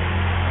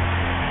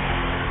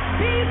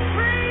 Be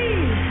free.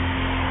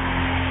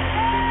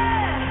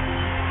 Yeah.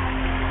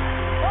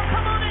 Well,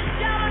 come on and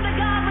shout unto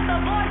God with the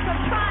voice of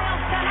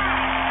triumph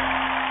tonight.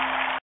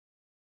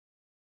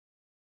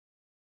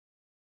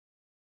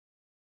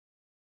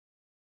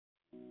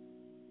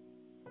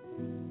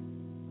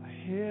 I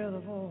hear the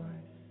voice.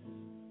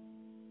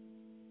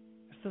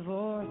 It's the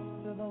voice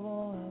of the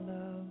one I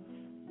love.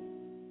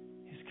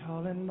 He's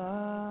calling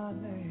my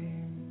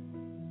name.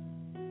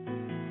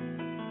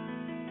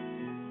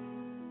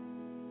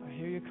 I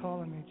hear you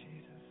calling me,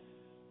 Jesus.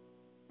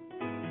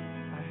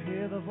 I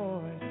hear the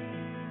voice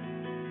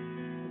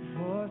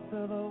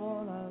of the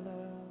one I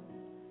love.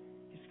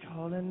 He's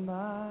calling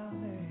my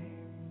name.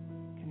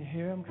 Can you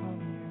hear him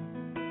calling you?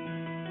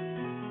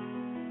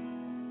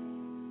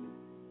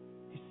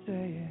 He's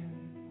saying,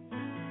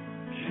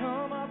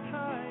 come up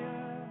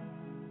higher.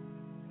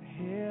 I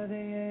hear the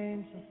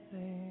angels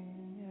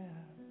sing,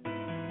 yeah.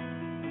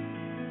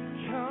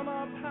 Come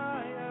up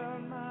higher,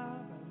 my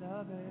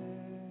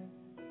beloved.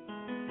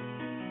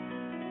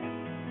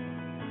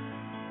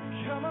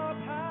 Come up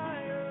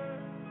higher.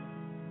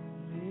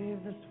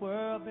 Leave this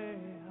world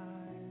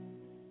behind.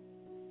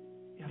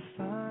 You'll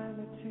find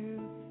it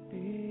to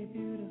be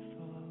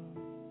beautiful.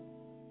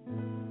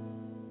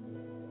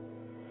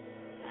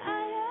 I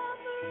am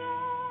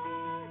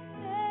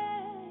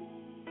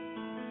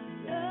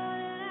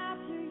running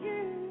after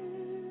you.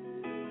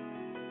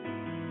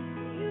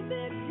 You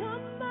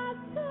become my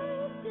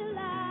soul's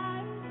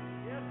delight.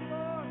 Yes,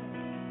 Lord.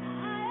 I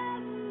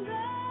am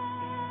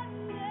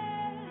running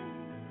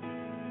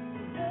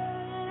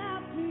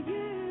after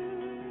you.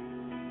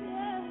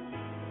 Yeah.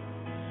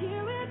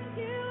 Here with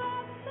you I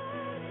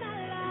find my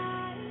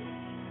life.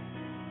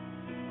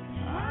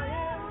 I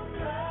am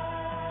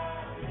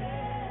running.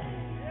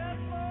 Yes,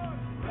 Lord.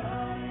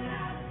 Running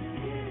after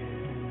you.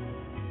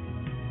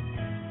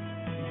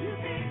 You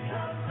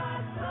become my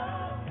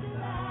soul's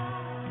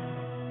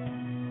delight.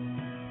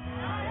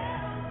 I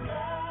am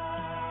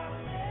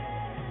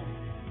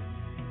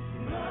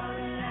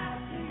running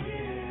after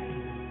you.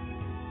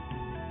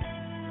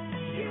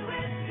 Here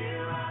with you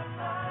I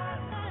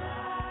find my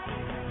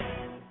life.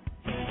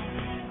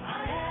 I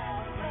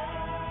am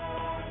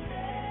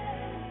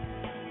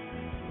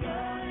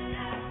running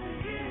after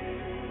you.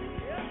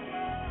 Yes,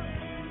 Lord.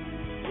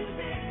 You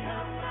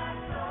become my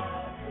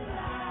soul's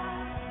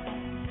delight.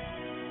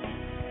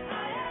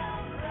 I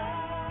am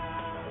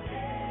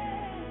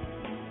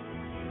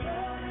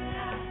running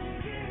after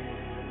you.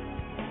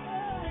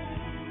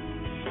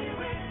 Here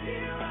with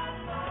you I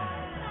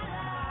find my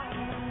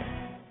life.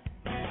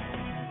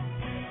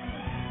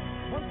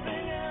 One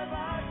thing have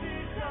I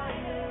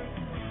desired,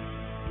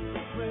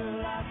 this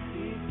will I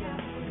seek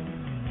after,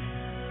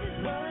 is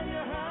dwell in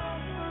your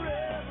house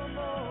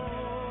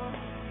forevermore.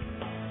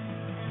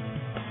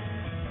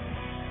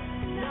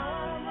 Now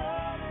I'm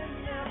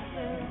running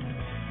after the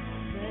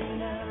thing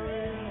that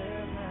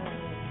really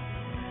matters.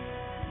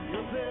 You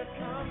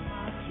become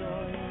my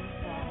joy and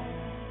song.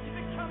 You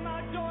become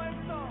my joy and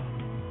song.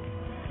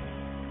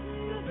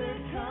 You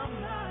become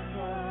my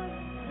joy and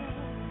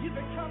song. You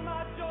become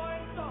my joy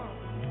and song.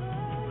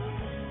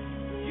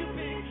 You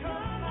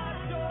become my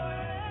joy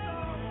and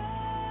song.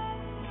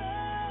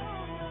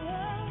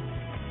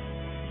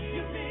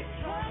 You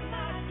become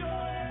my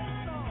joy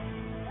and song.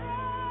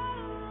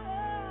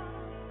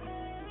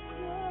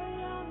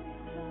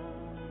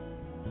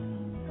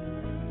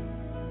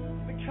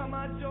 Become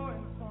my joy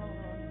and song.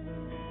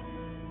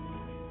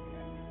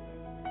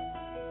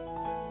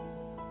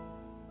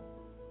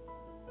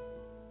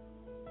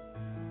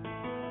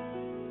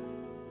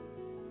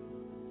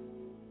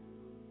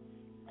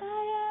 I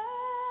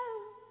am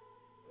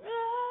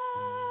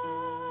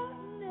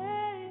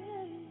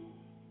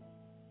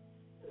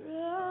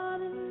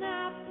running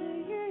after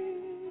you.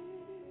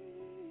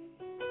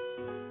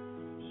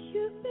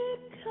 You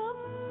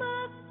become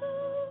my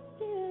soul's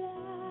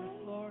delight.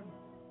 Lord.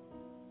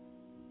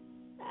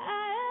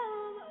 I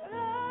am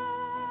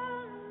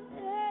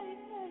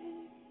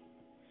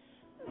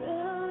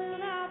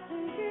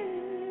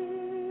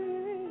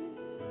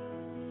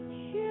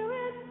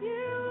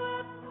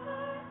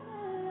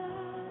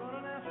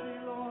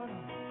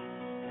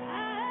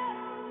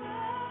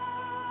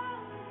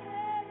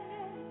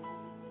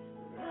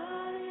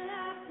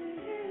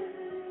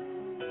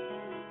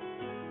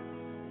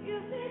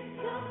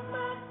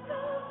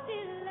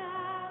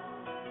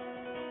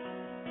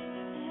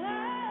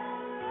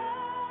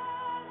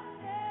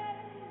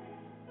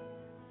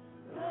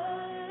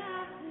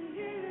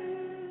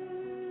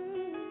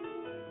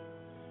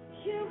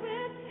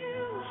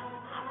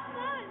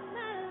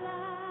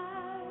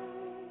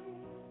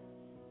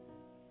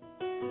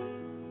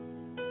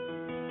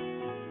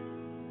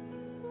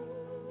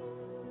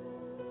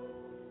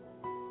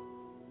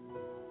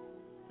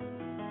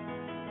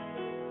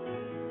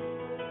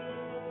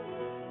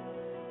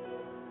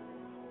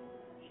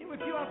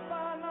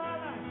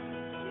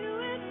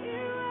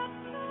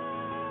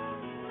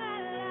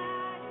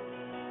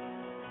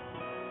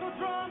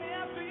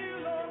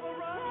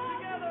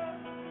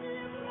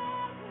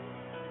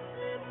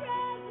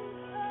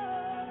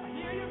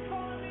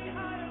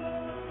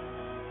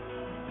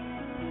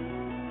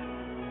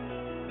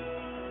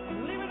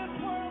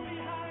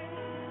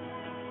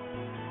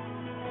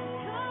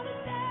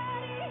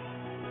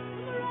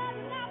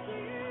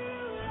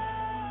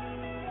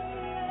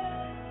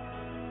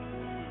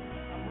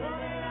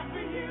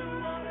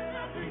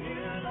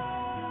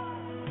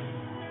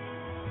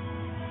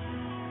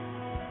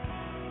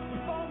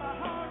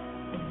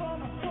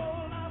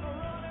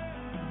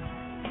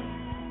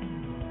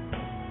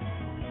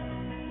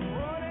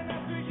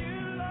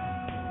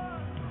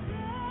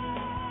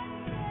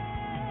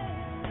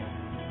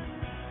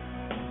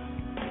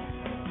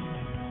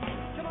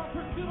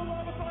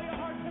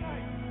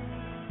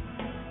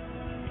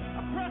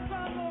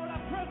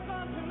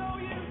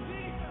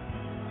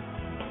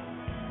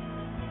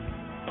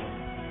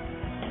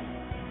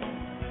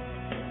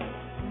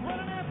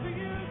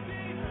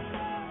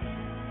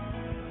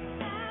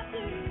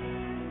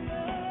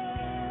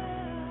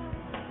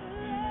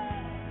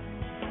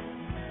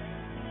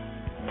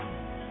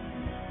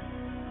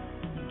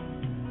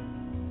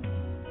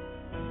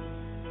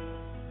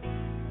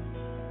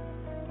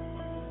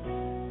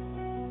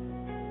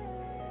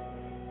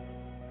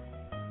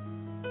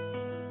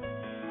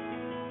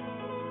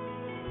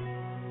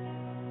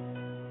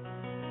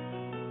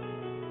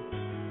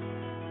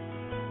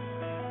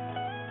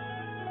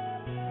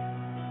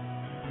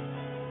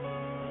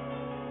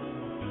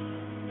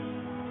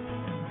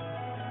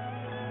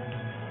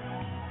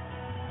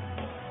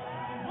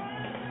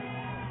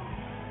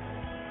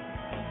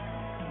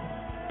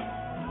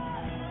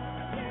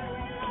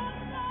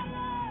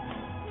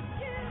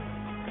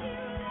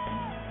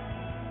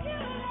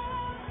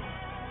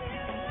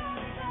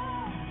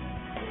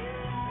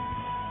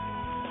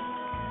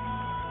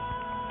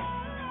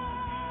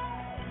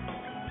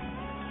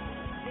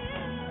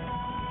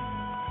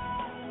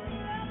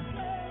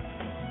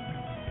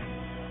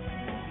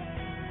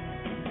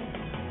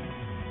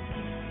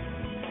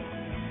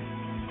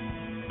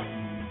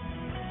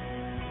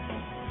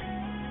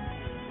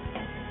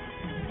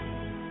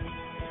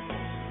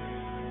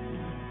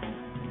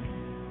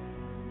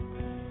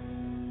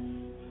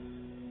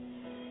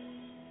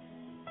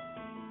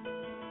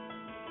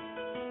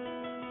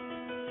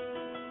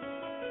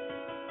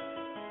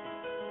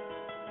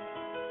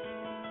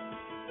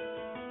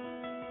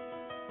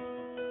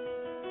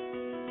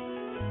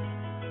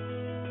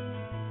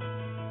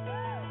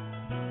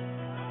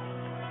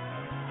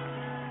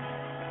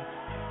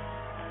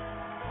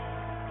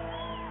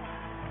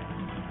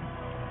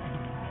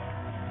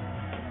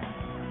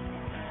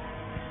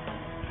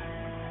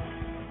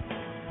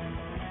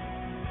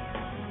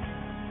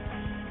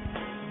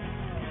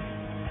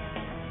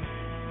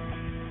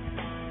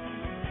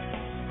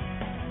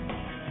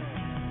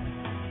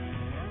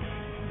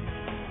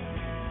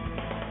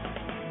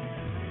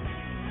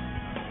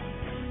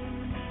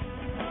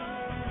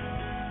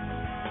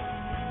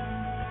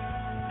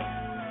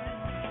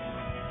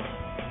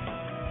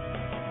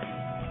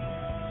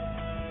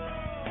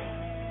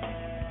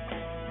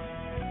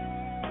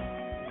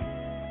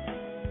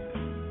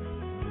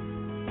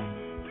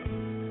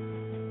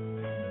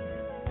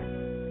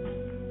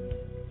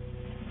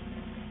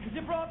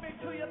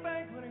to your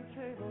banqueting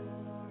table,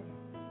 oh Lord.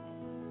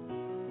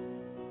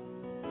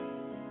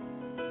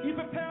 You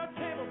prepare a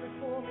table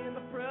before me in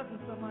the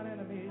presence of mine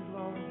enemies,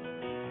 Lord.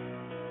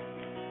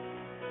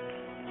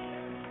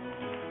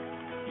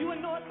 You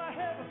anoint my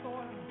head with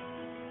oil.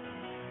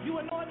 You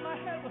anoint my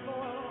head with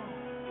oil, Lord.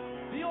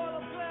 The oil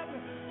of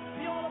gladness,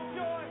 the oil of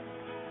joy.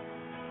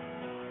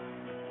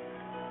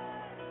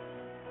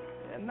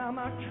 And now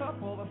my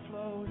cup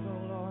overflows,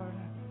 oh Lord.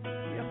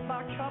 Yes,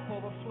 my cup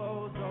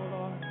overflows, oh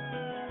Lord.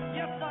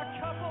 Yes, my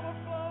cup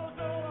overflows,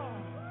 oh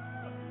Lord.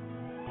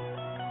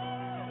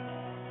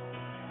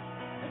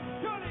 And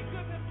surely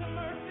goodness and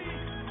mercy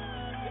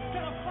is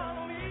going to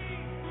follow me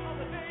all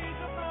the days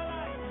of my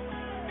life.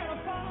 It's going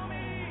to follow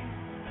me.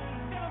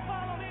 It's going to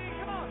follow me.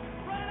 Come on,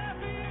 right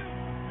after you.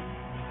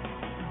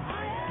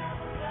 I am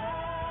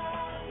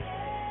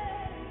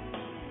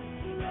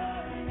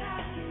running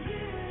after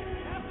you.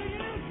 After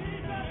you,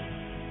 Jesus.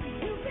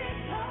 You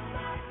become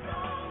my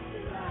song to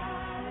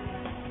life.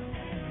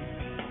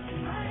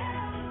 I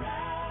am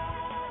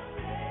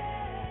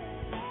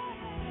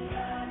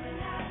running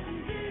after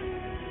you.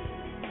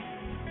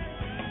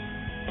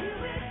 You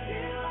with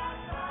you I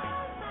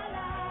found my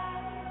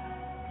life.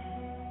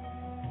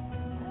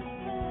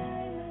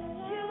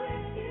 You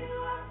with you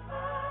I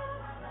found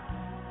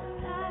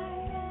my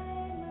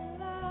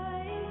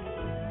life.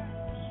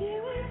 You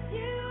with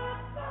you I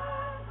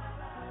found my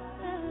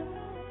life.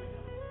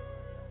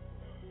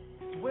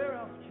 Where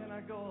else can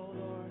I go, oh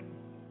Lord?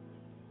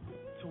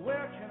 To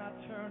where can I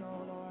turn,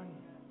 oh Lord?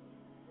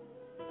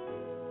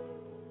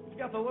 You've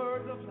got the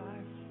words of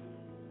life.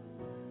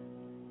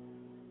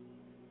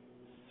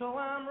 So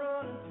I'm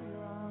running to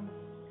your arms.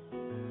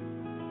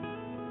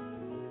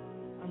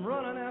 I'm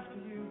running after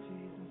you,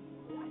 Jesus.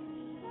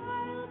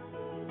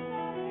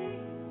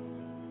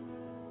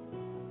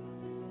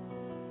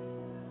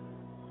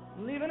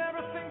 I'm leaving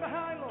everything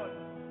behind, Lord.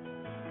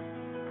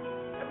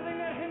 Everything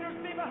that hinders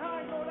me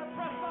behind, Lord. I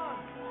press on.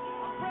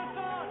 I press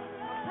on.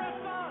 I press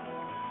on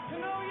to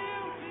know you,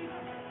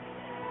 Jesus.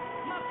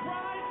 My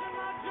pride and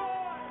my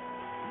joy.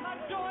 My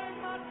joy and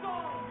my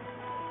song.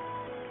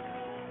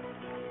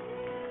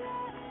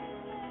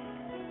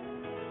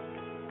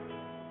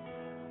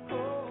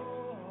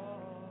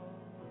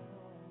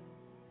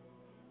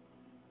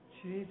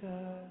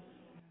 Jesus.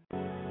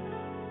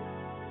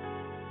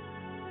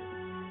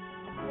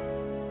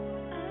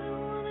 I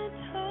wanna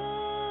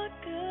talk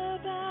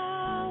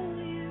about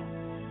you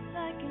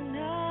like you're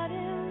not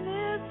in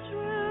this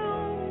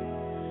room.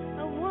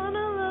 I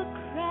wanna look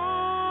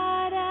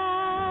right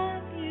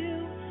at you.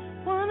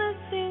 Wanna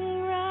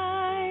sing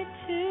right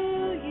to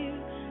you.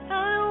 I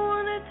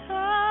wanna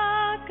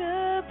talk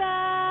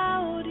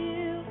about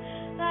you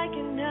like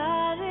you're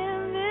not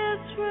in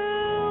this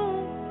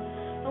room.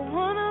 I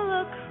wanna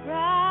look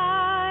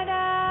right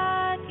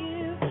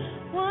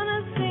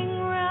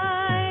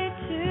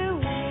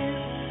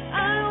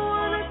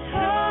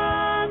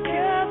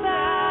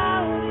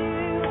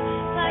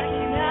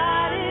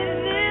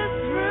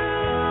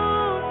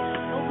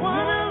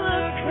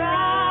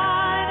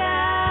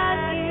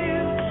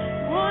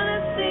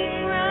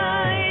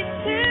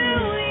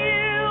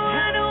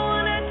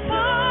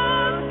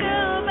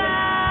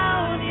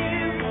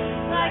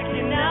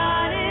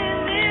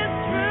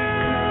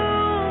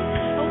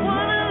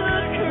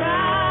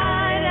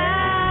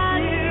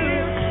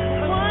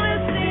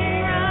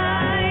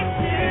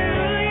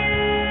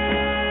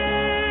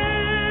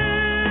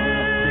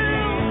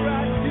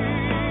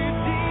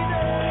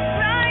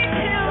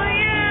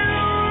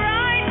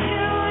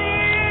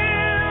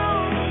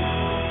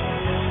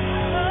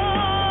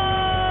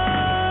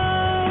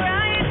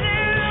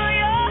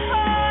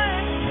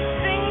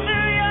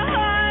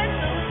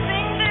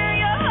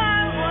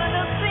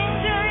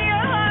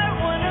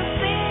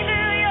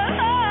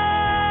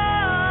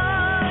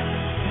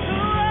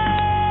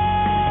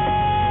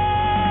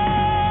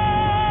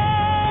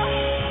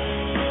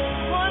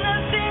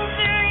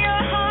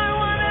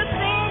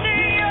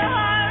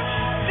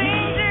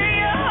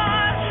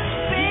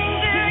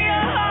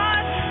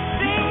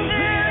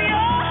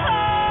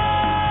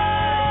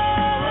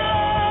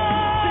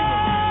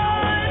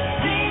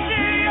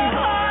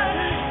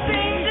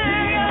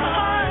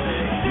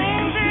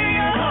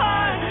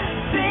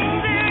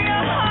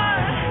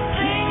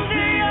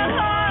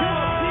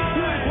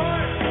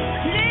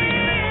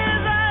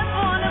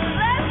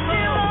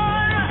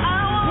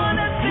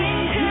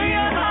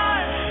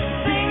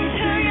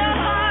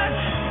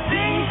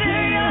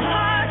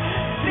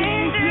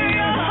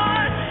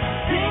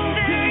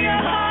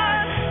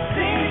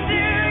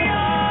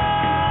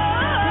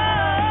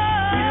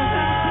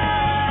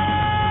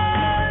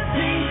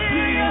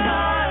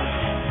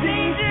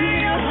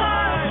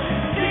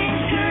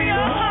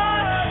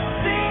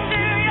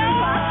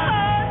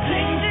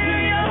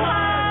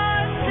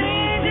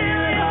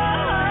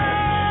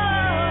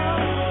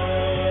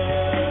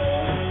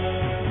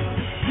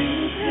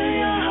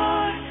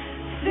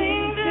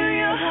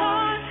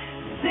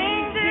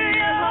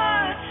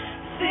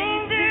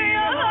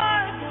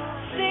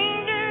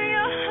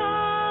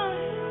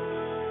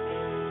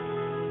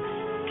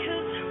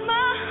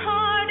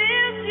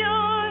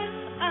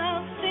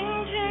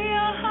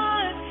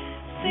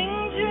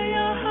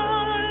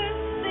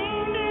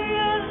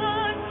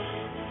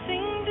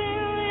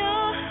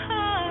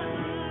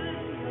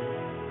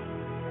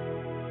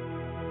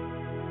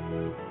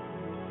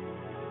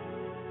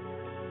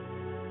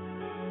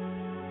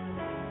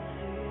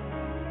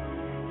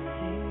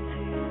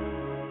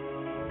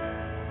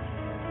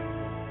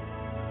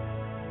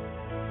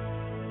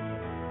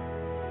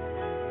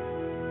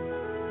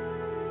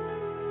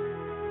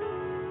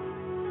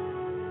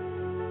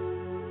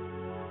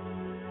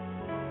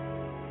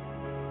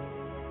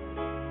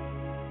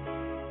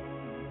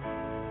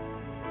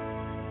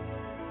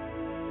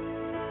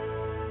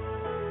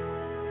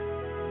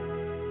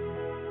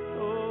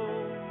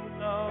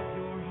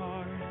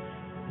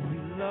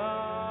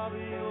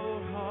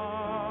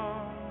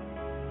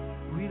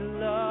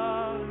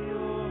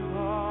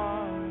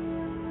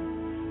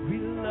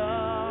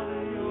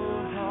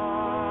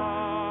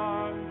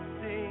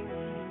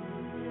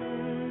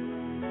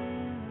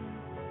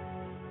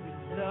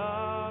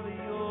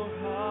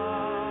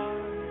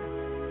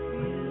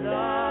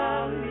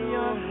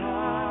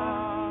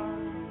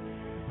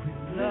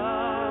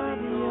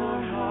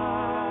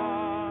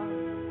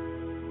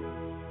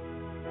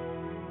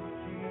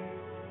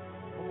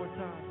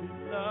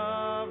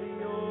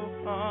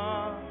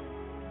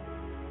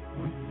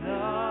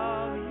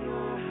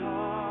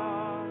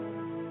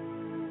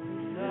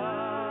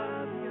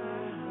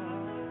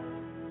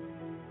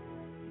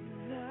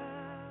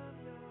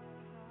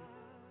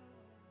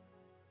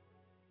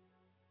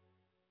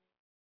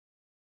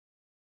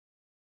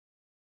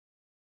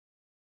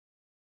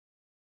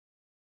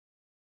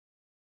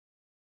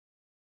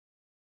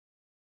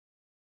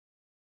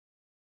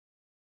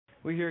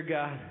We're here,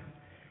 God,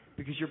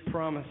 because your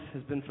promise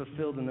has been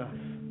fulfilled in us.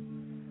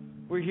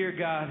 We're here,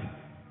 God,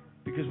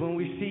 because when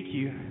we seek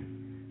you,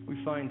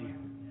 we find you.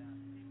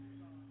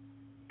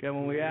 God,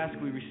 when we ask,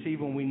 we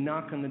receive. When we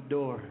knock on the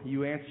door,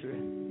 you answer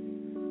it.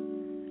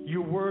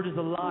 Your word is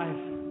alive.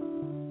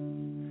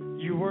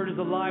 Your word is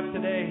alive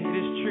today. It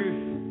is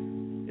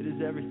truth. It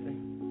is everything.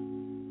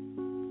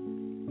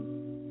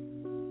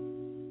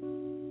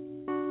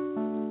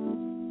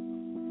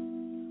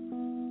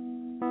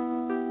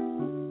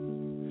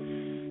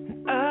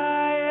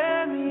 I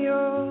am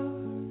yours.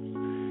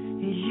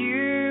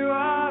 You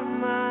are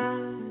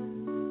mine.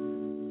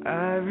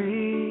 I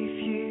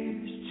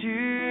refuse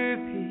to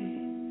be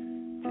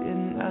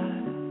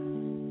denied.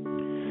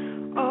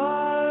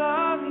 All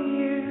of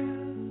you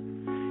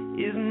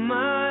is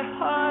my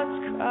heart's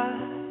cry.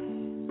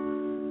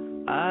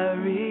 I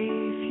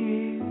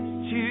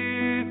refuse to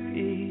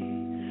be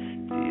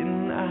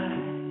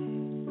denied.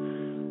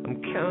 I'm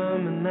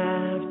coming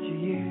after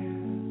you.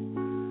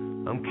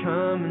 I'm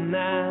coming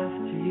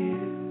after you.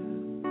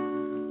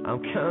 I'm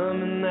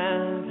coming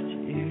after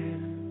you.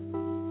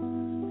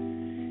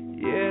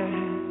 Yeah.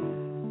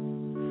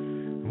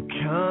 I'm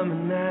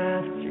coming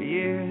after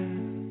you.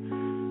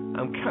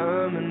 I'm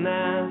coming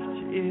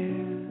after you.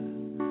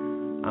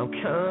 I'm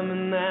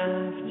coming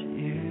after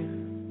you.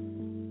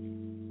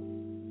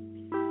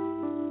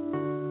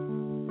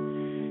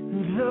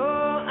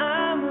 Though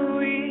I'm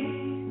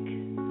weak,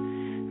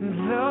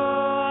 though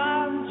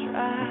I'm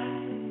dry,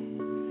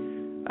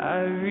 I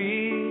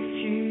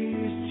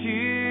refuse to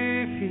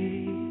be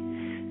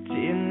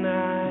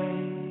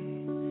denied.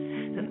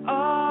 And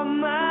all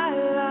my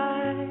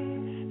life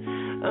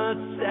a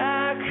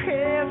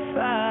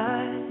sacrifice,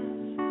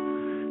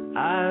 I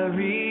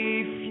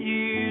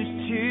refuse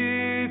to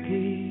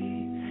be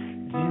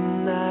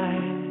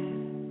denied.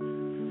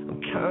 I'm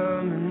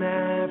coming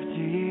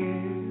after you.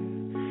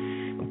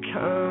 I'm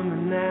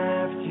coming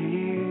after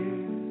you.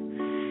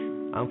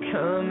 I'm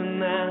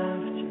coming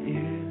after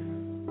you.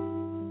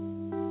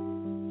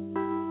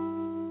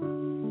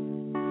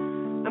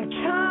 I'm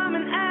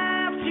coming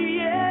after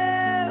you.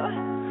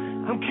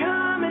 I'm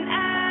coming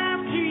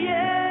after you.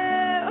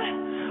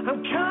 I'm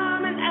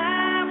coming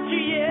after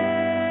you.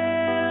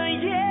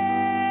 Yeah.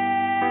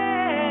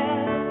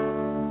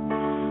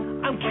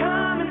 I'm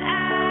coming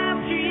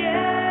after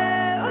you.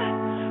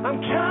 I'm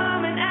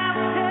coming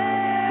after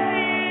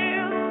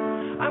you.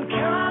 I'm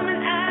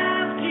coming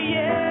after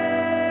you.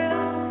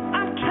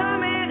 I'm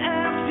coming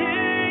after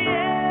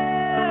you.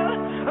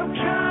 I'm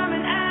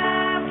coming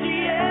after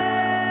you.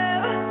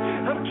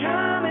 I'm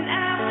coming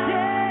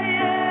after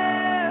you.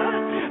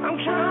 I'm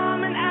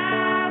coming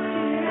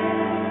after you.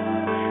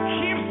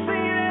 Keep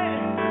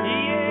singing,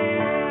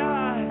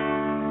 yeah.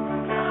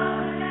 I'm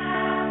coming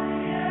after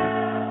you.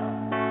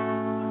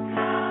 I'm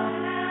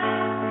coming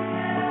after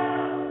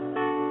you.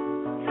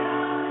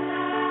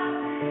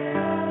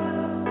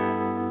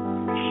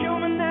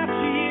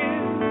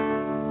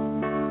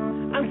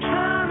 I'm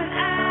coming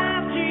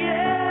after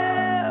you.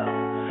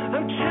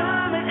 I'm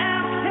coming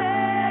after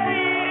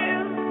you.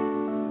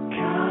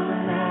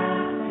 Coming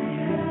after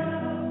you.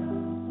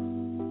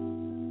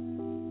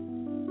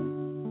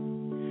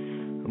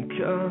 I'm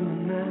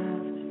coming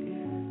after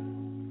you.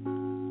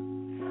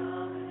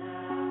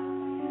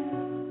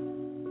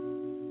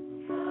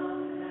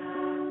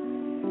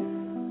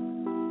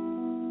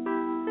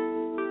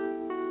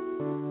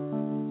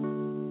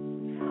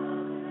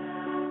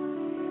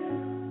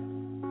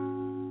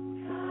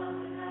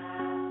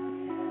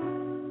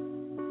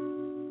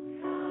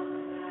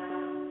 Coming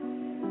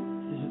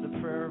This is the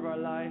prayer of our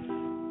life.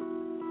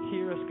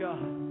 Hear us,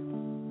 God.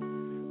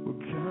 We're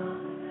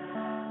coming.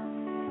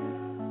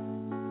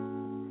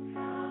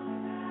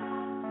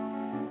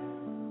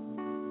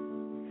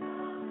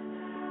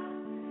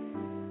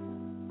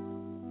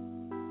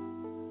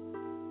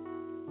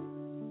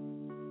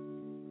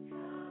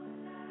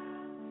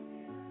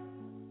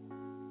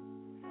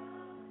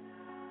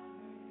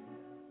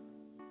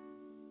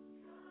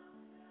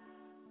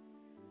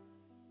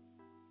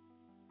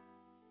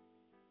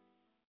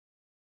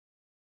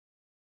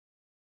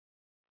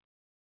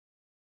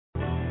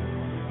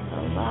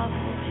 Love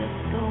will just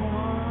go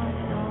on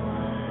and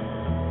on.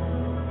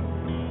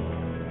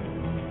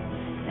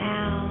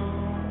 Sounds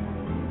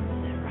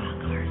that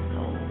rock our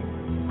souls.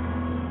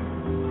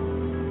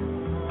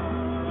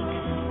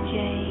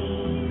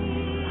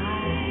 Exchange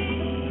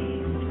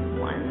life,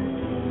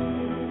 wonder,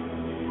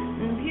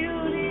 and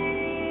beauty.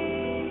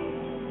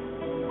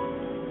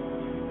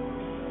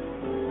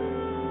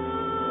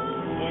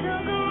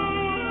 It'll go.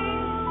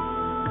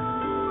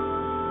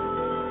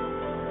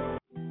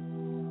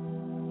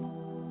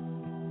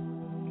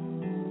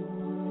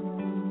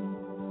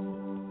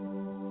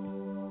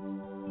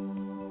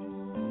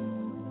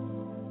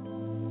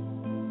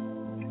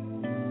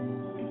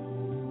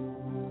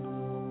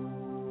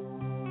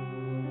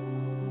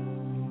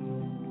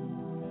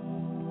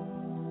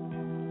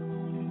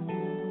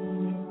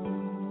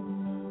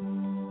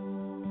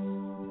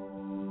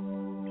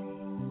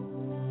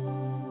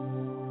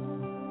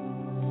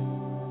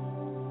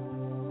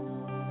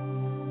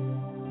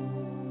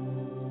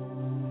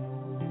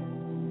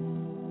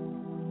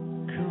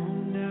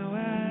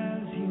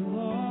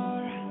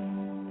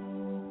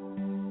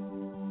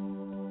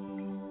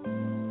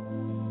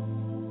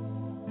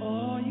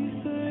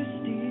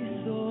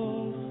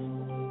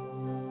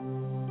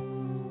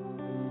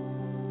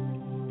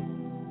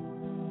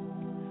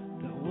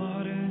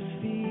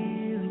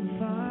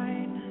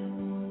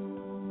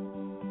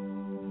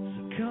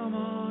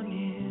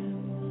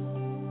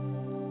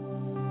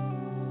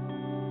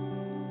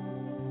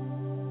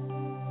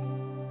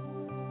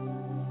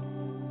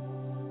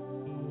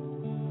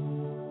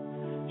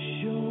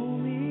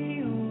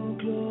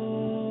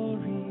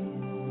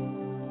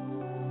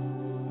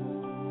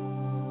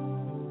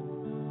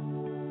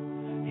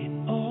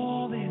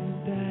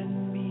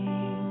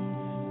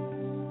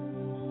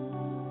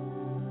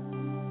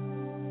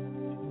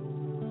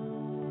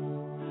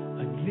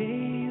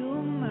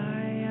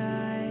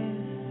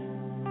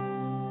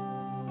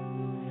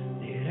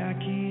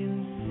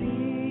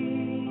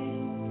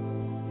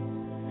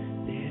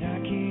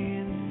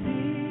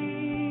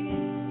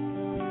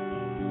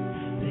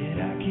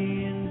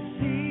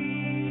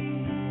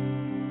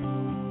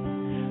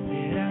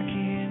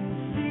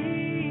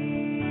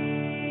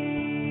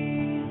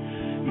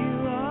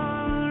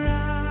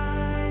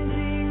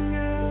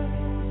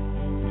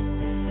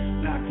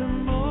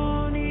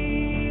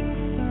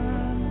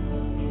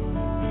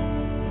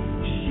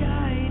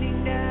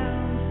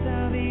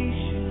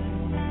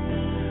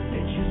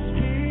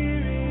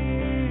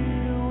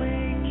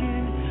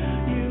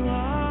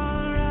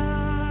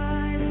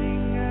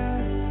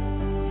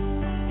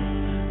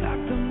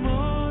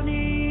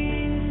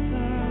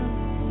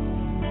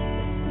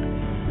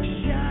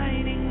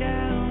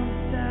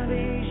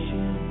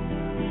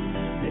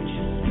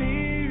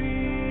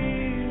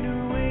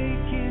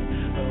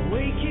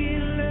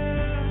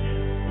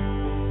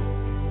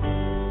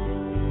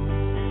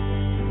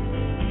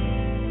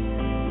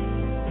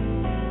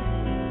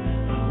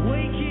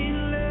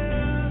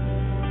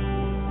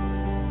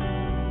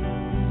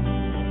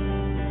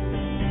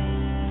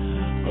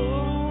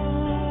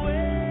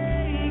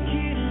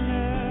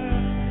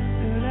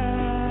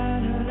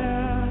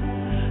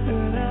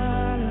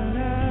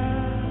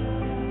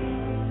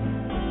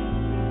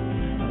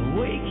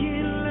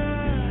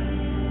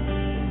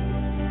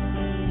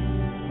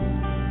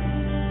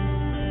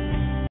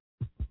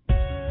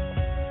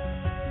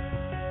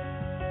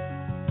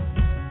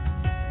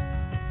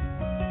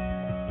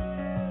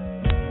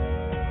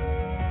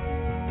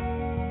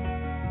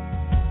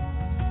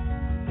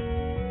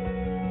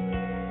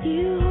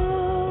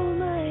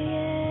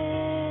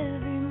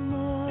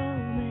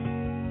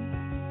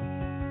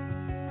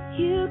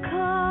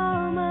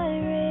 calm my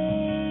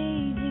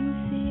raging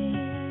sea.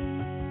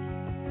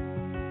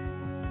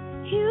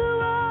 You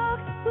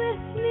walk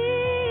with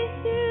me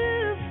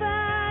through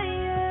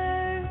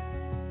fire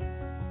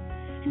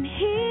and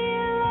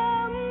heal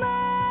all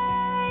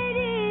my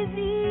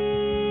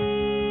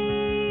disease.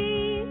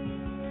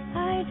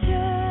 I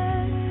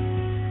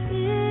trust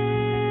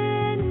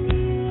in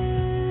you.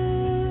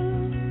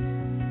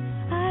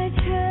 I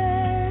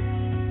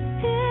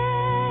trust in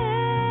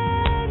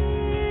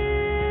you.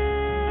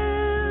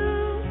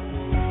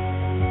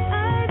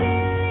 I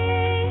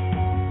believe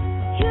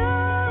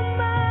you're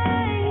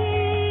my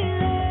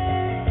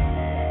healer.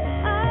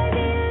 I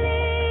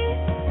believe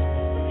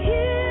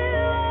you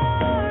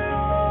are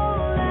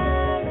all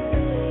I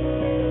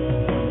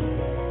need.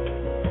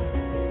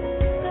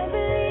 I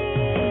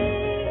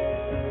believe,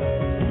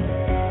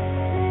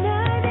 and I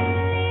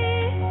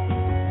believe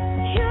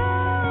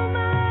you're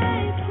my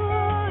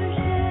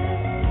portion.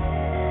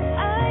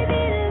 I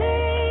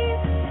believe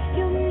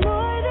you're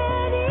more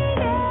than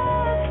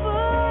enough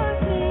for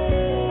me.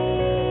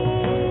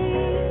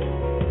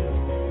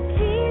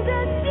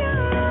 Jesus,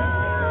 you're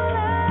all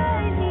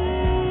I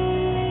need.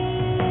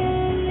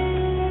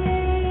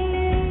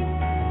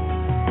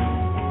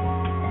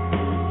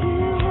 You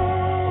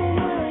hold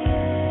my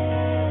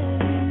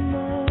every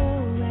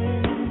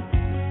moment.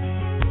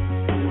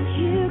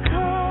 You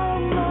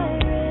calm my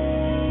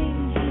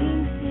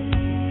raging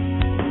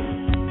sea.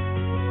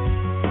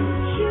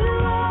 You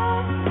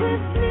walk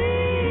with me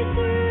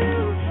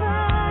through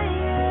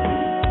fire,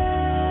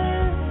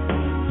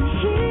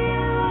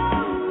 heal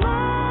all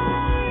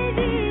my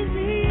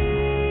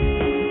disease.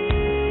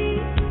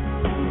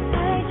 I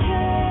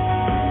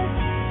trust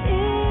in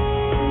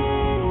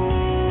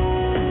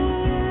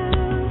you,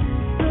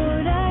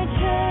 Lord. I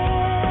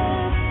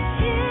trust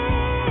in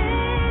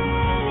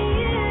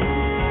you.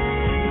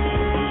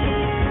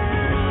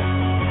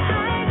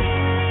 I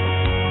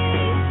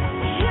believe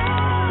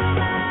you're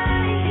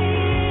my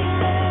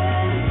healer.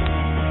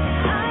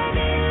 I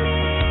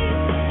believe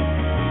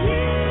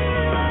you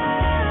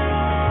are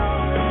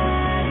all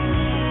I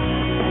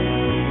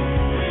need.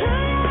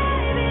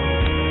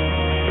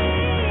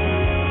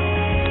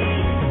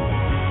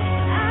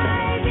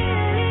 I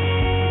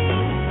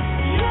believe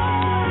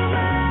you're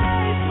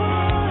my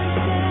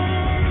portion.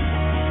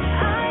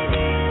 I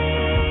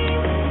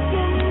believe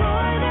you're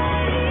more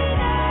than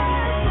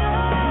enough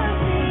for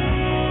me.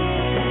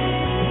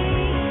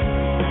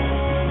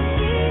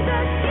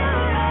 Jesus,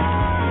 you're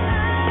all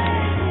I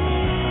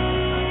need.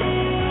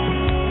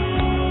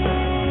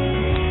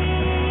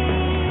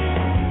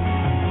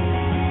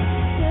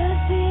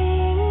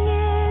 Nothing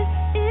is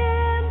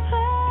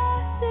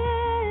impossible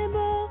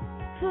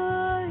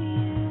for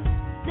you.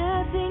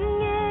 Nothing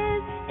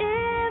is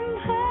impossible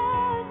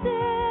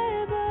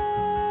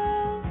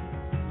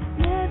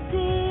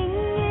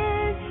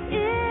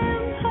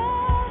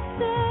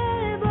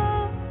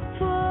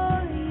for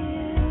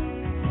you.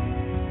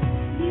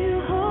 You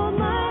hold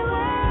my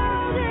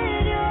world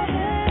in your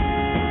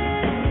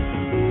hand.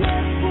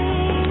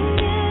 Nothing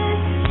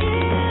is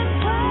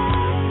impossible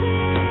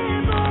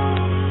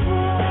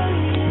for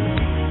you.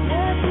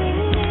 Nothing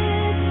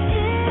is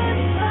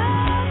impossible.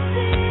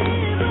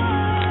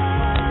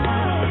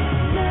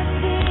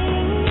 Nothing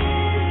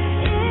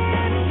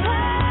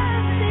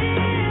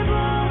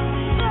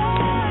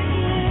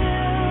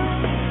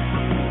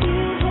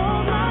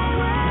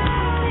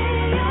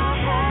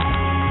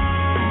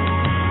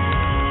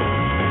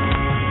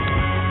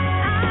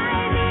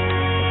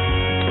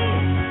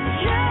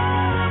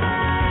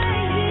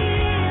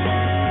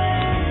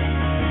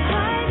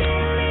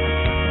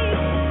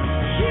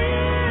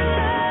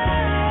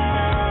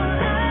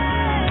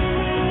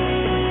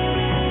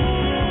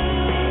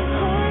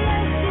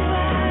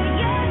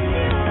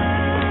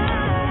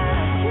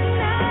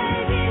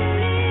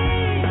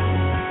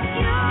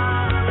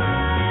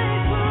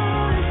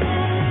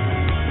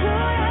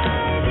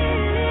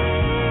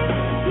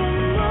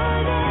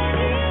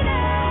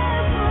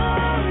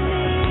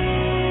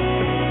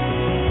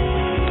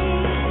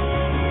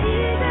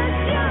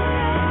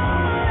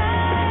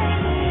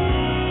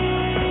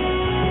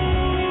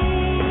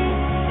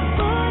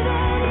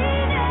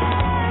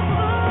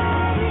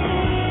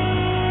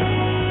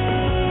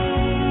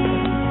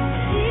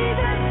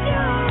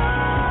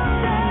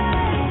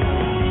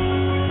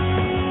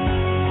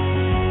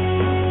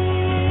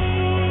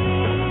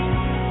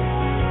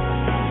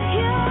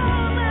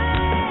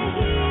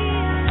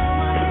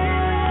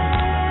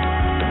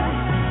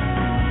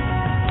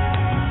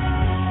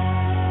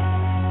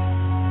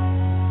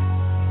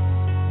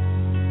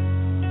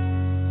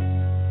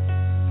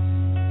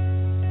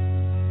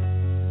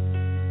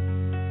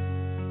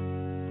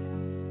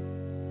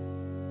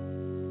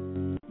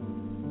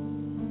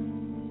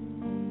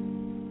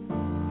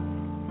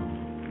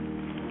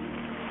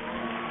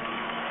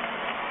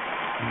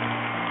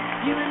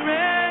Human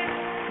rain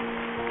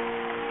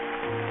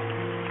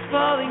is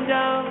falling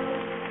down.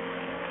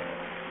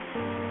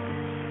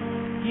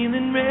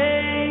 Human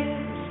rain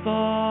is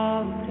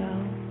falling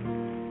down.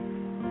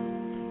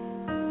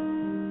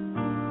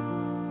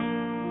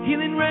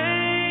 Healing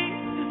rain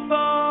is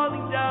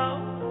falling down.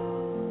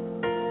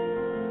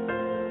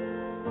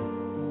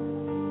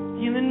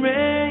 Healing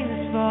rain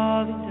is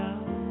falling down.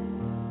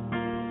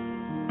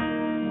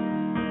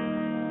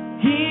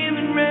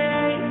 Healing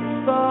rain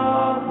is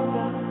falling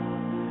down.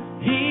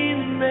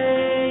 Healing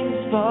rain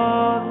is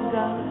falling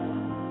down.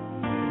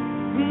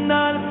 I'm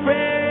not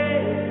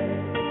afraid.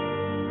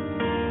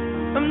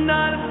 I'm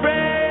not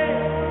afraid.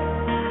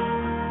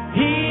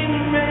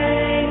 Healing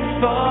rain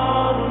is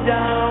falling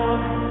down.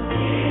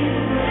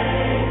 Healing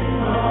rain is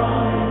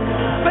falling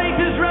down. Faith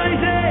is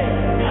rising.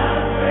 I'm not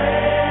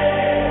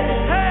afraid.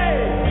 Hey.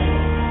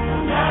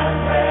 I'm not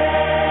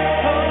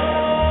afraid.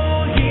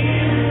 Oh,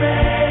 healing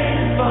rain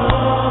is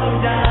falling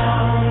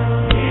down.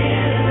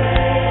 Healing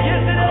rain.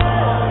 Yes, it is.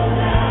 Falling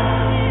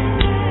down.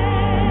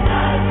 I'm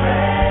not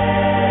afraid.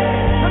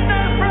 I'm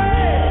not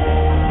afraid.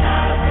 I'm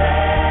not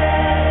afraid.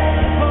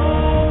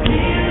 Oh,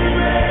 healing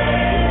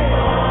rain is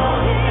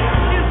falling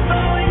down. It's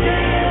falling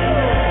down.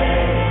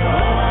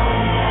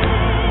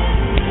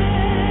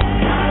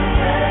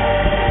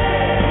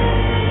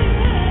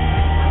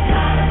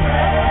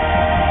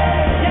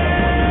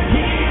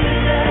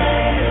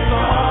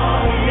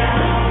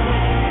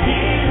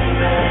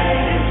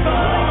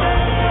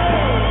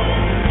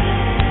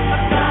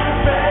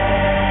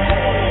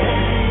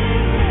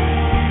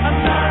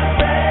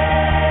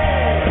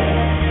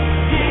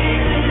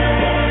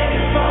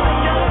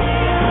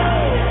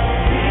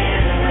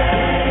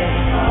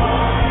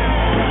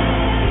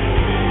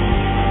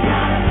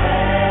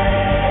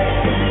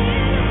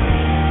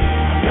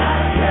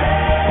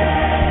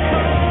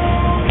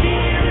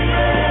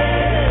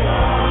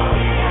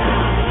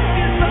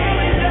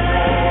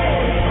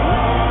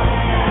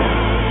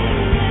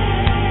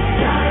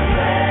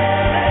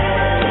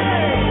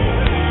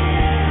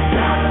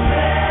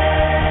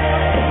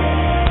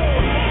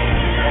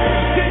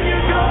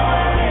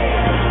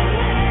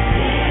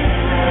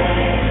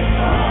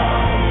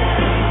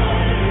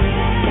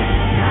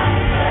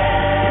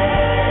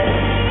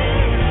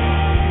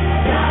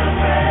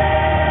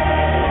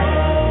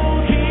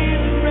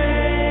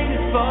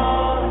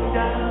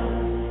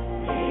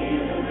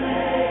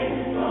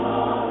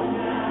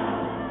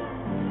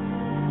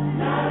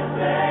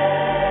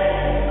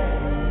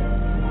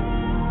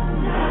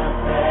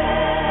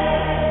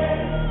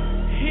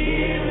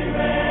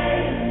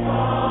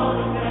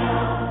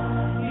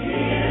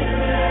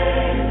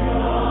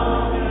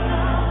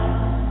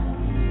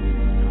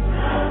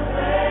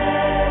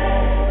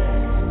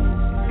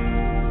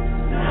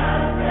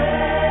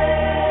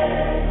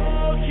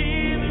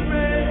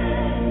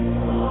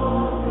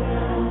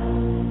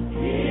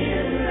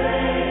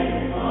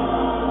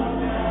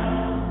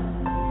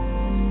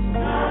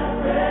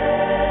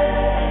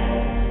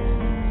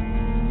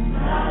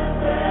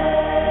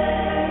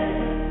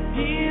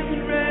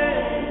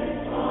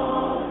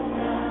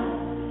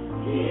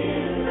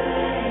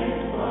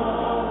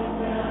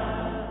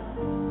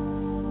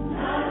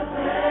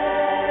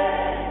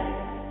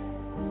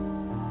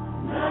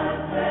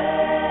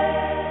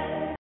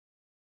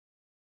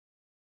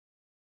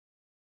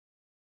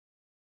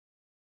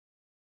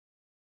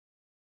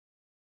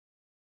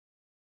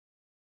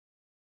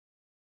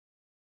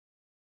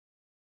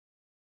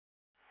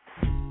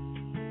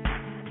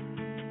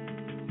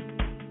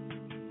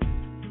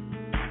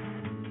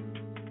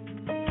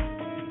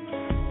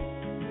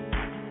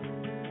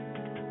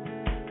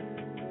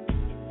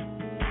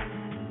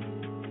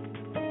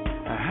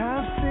 I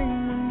have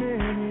seen the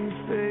many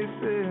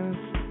faces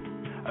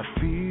of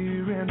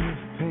fear and of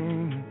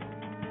pain.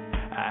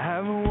 I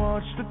have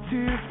watched the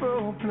tears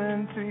fall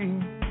plenty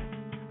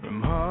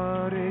from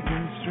heartache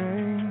and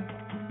strain.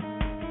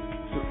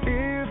 So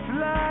if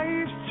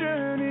life's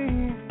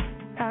journey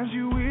has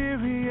you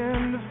weary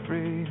and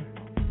afraid,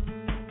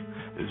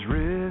 there's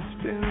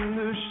rest in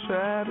the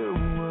shadow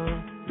of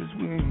His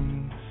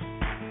wings.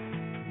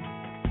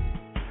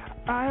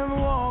 I have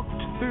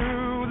walked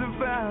through the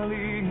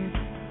valleys,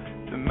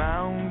 the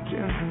mountains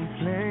and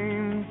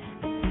plains.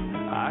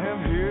 I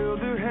have held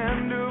the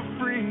hand of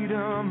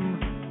freedom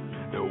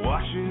that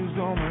washes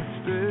all my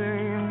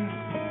stains.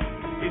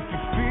 If you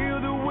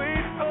feel the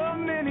weight of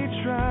many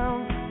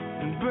trials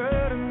and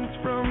burdens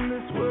from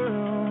this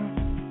world,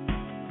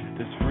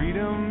 there's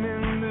freedom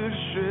in the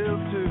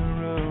shelter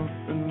of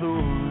the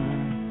Lord.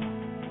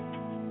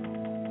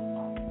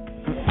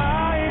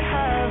 I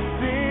have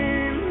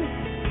seen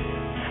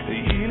the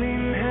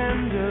healing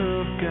hand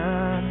of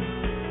God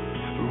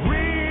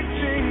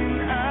reaching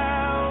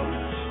out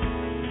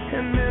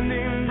and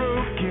mending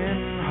broken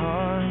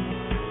hearts.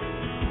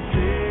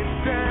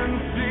 Taste and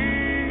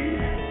see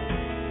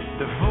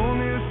the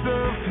fullness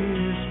of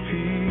His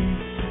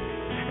peace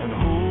and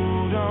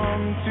hold on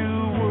to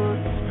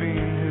what's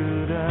been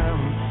held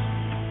out.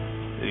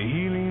 The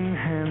healing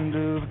hand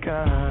of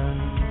God.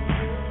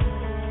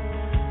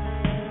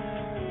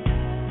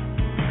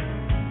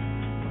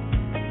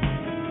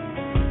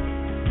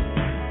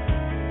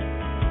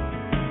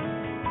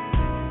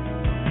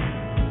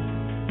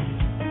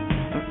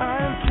 I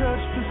have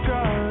touched the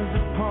scars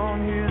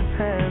upon His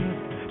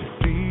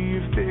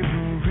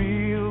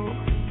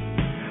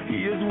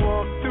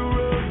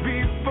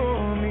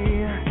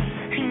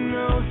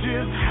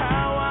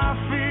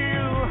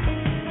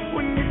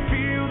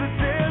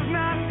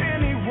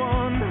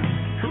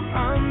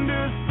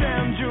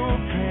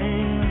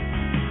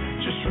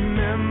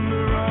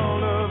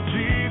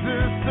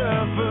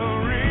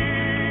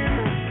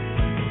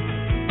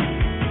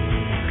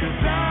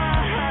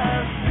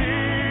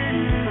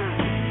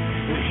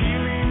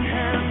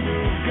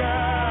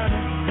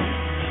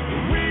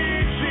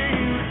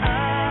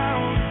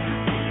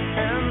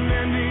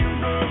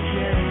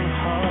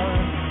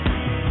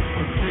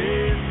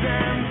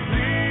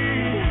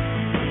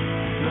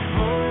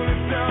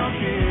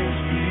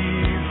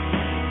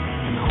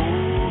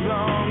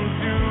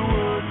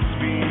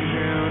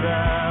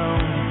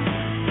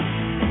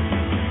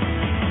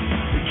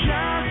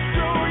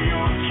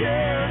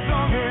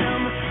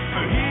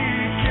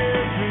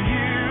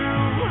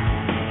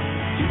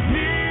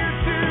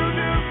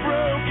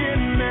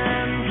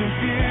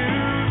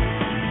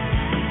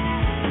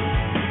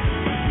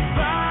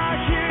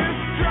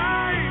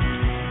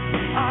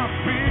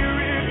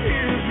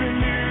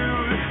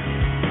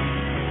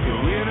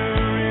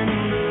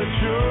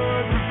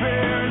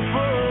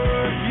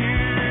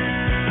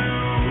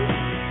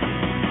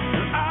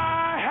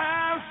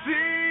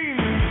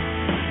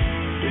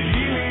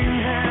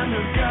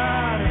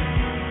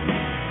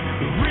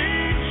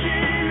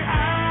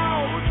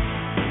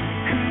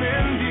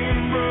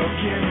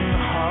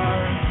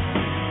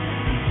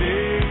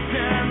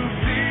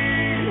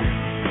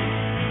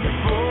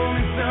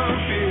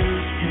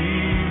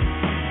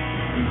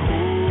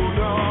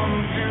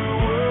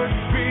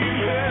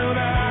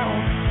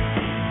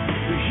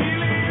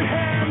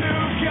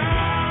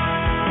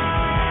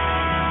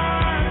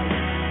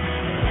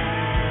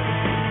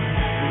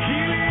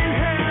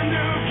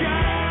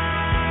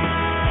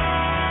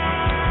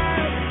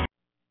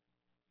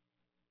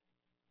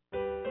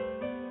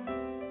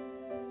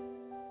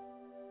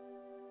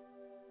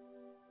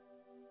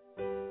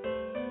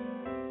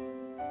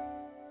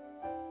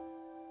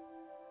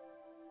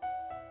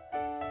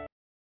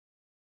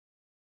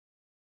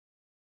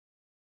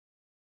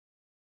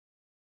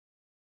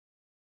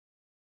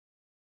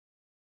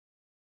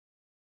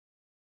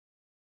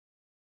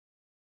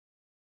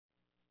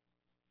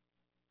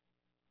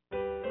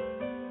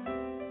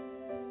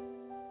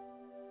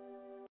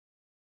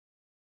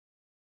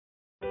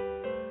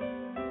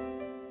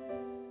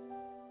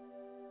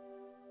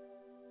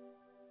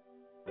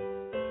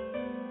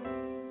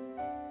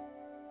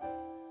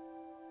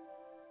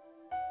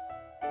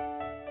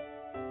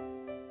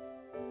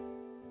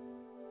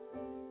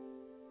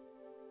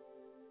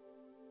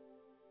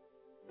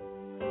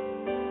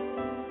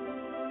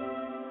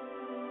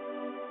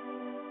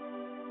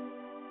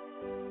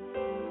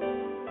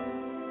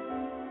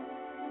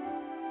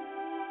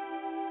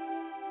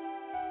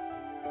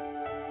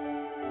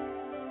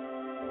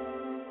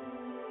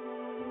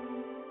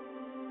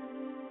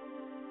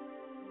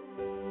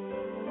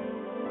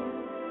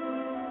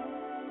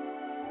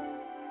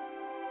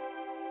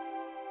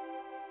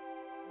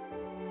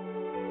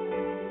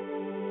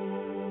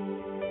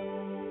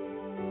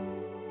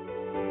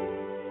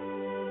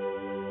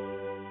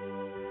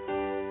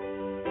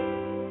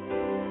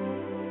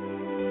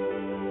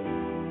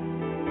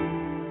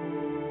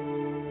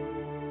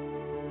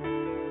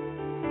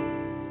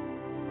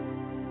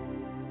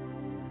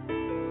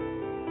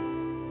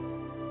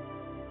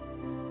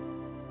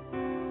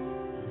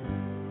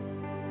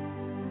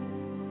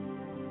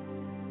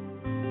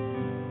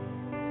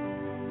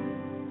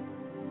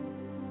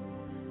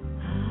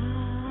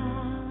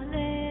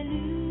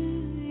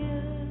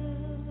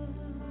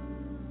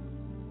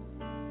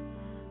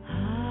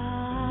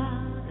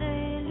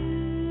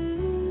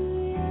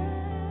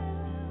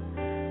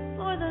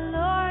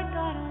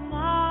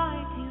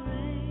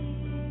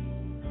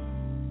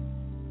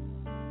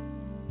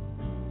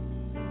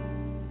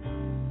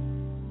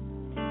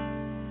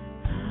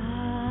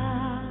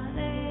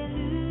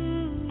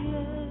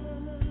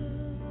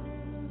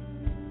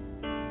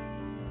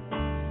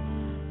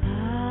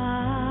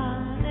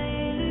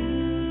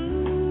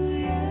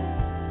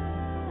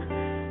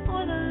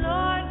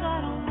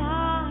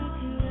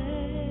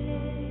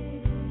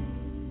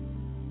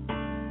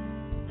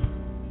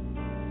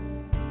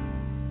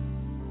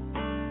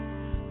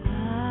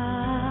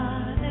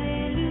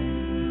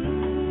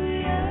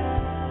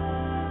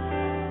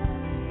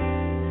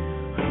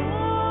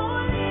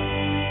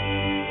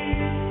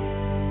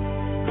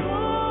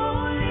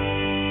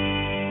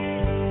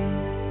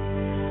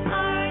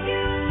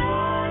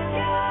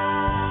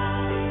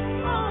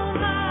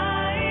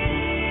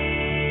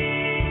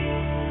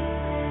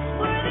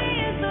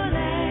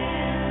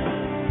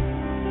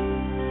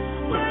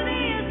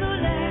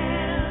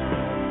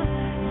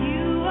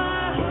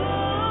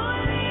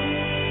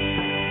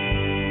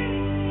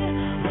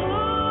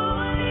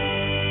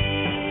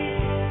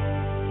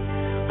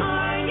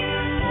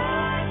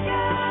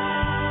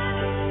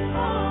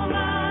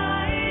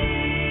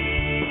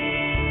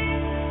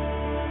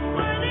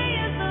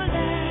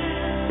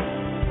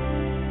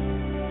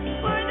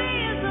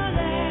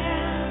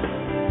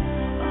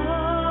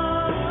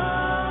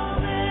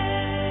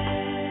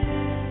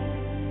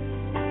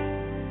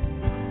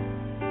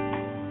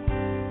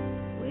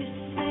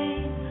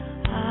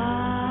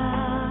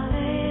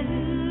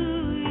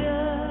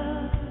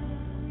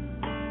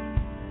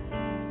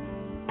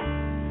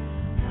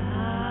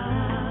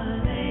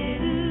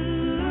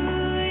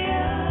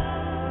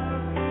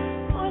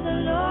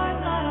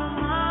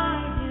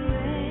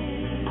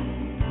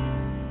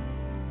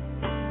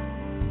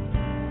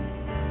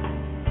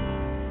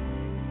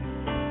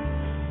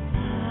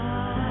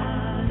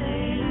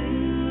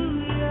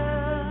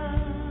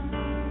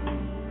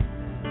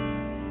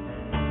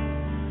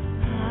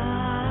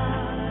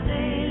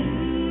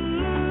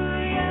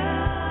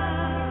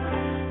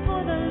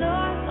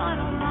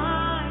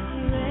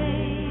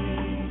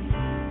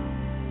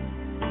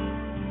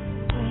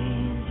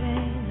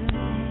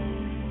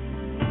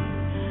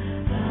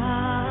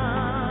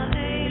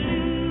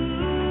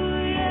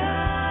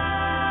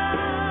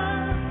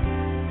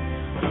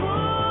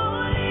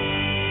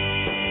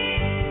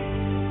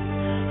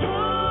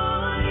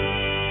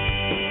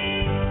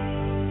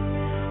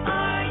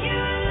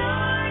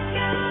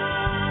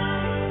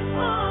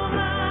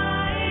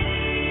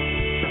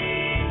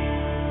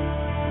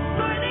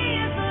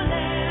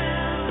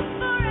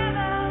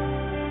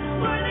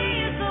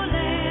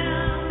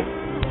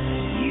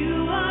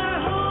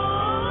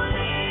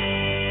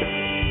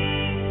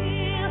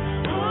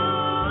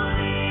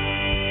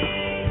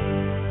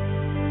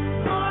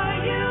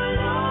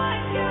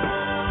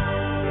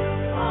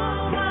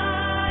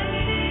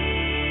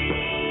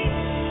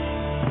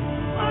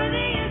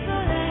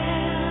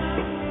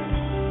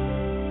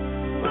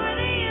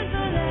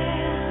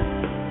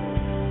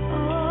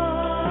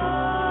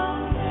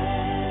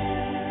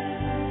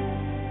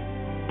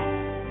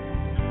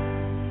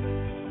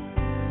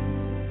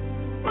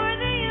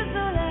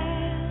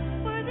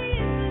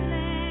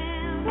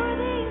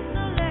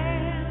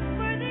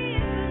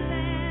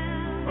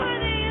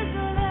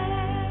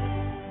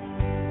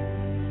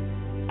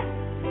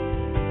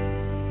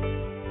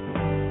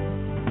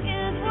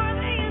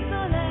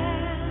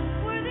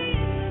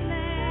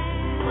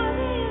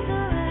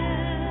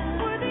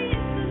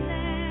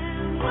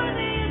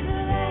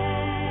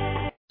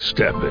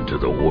Step into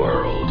the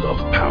world of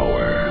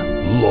power,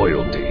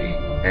 loyalty,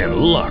 and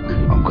luck.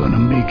 I'm gonna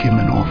make him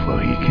an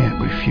offer he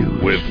can't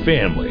refuse. With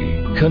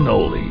family,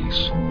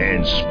 cannolis,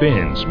 and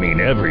spins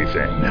mean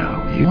everything.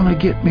 Now, you wanna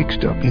get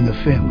mixed up in the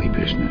family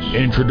business.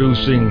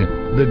 Introducing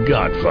The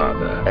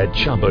Godfather at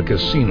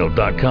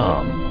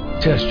ChumbaCasino.com.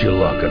 Test your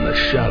luck in the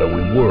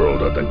shadowy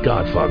world of The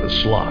Godfather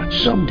slot.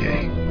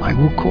 Someday, I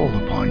will call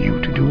upon you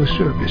to do a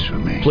service for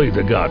me. Play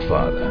The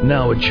Godfather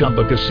now at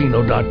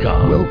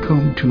ChumbaCasino.com.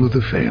 Welcome to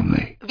the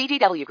family.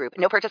 VGW Group.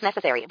 No purchase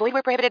necessary. Void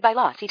where prohibited by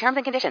law. See terms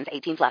and conditions.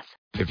 18+.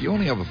 If you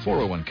only have a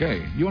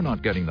 401k, you're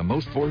not getting the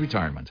most for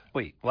retirement.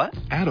 Wait, what?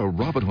 Add a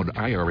Robinhood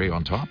IRA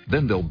on top,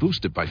 then they'll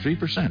boost it by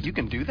 3%. You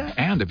can do that?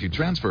 And if you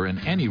transfer in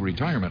any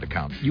retirement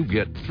account, you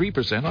get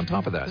 3% on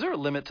top of that. Is there a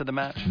limit to the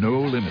match?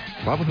 No limit.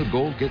 Robinhood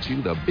Gold gets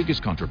you the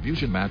biggest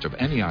contribution match of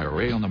any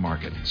IRA on the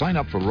market. Sign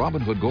up for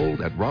Robinhood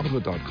Gold at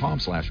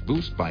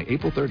Robinhood.com/boost by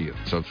April 30th.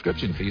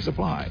 Subscription fees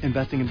apply.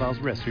 Investing involves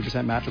risk.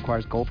 3% match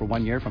requires gold for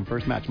 1 year from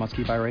first match. Must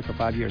keep IRA for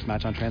 5 years.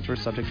 Match on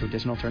transfers subject to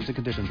additional terms and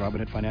conditions.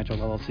 Robinhood Financial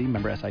LLC.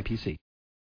 Member SIPC.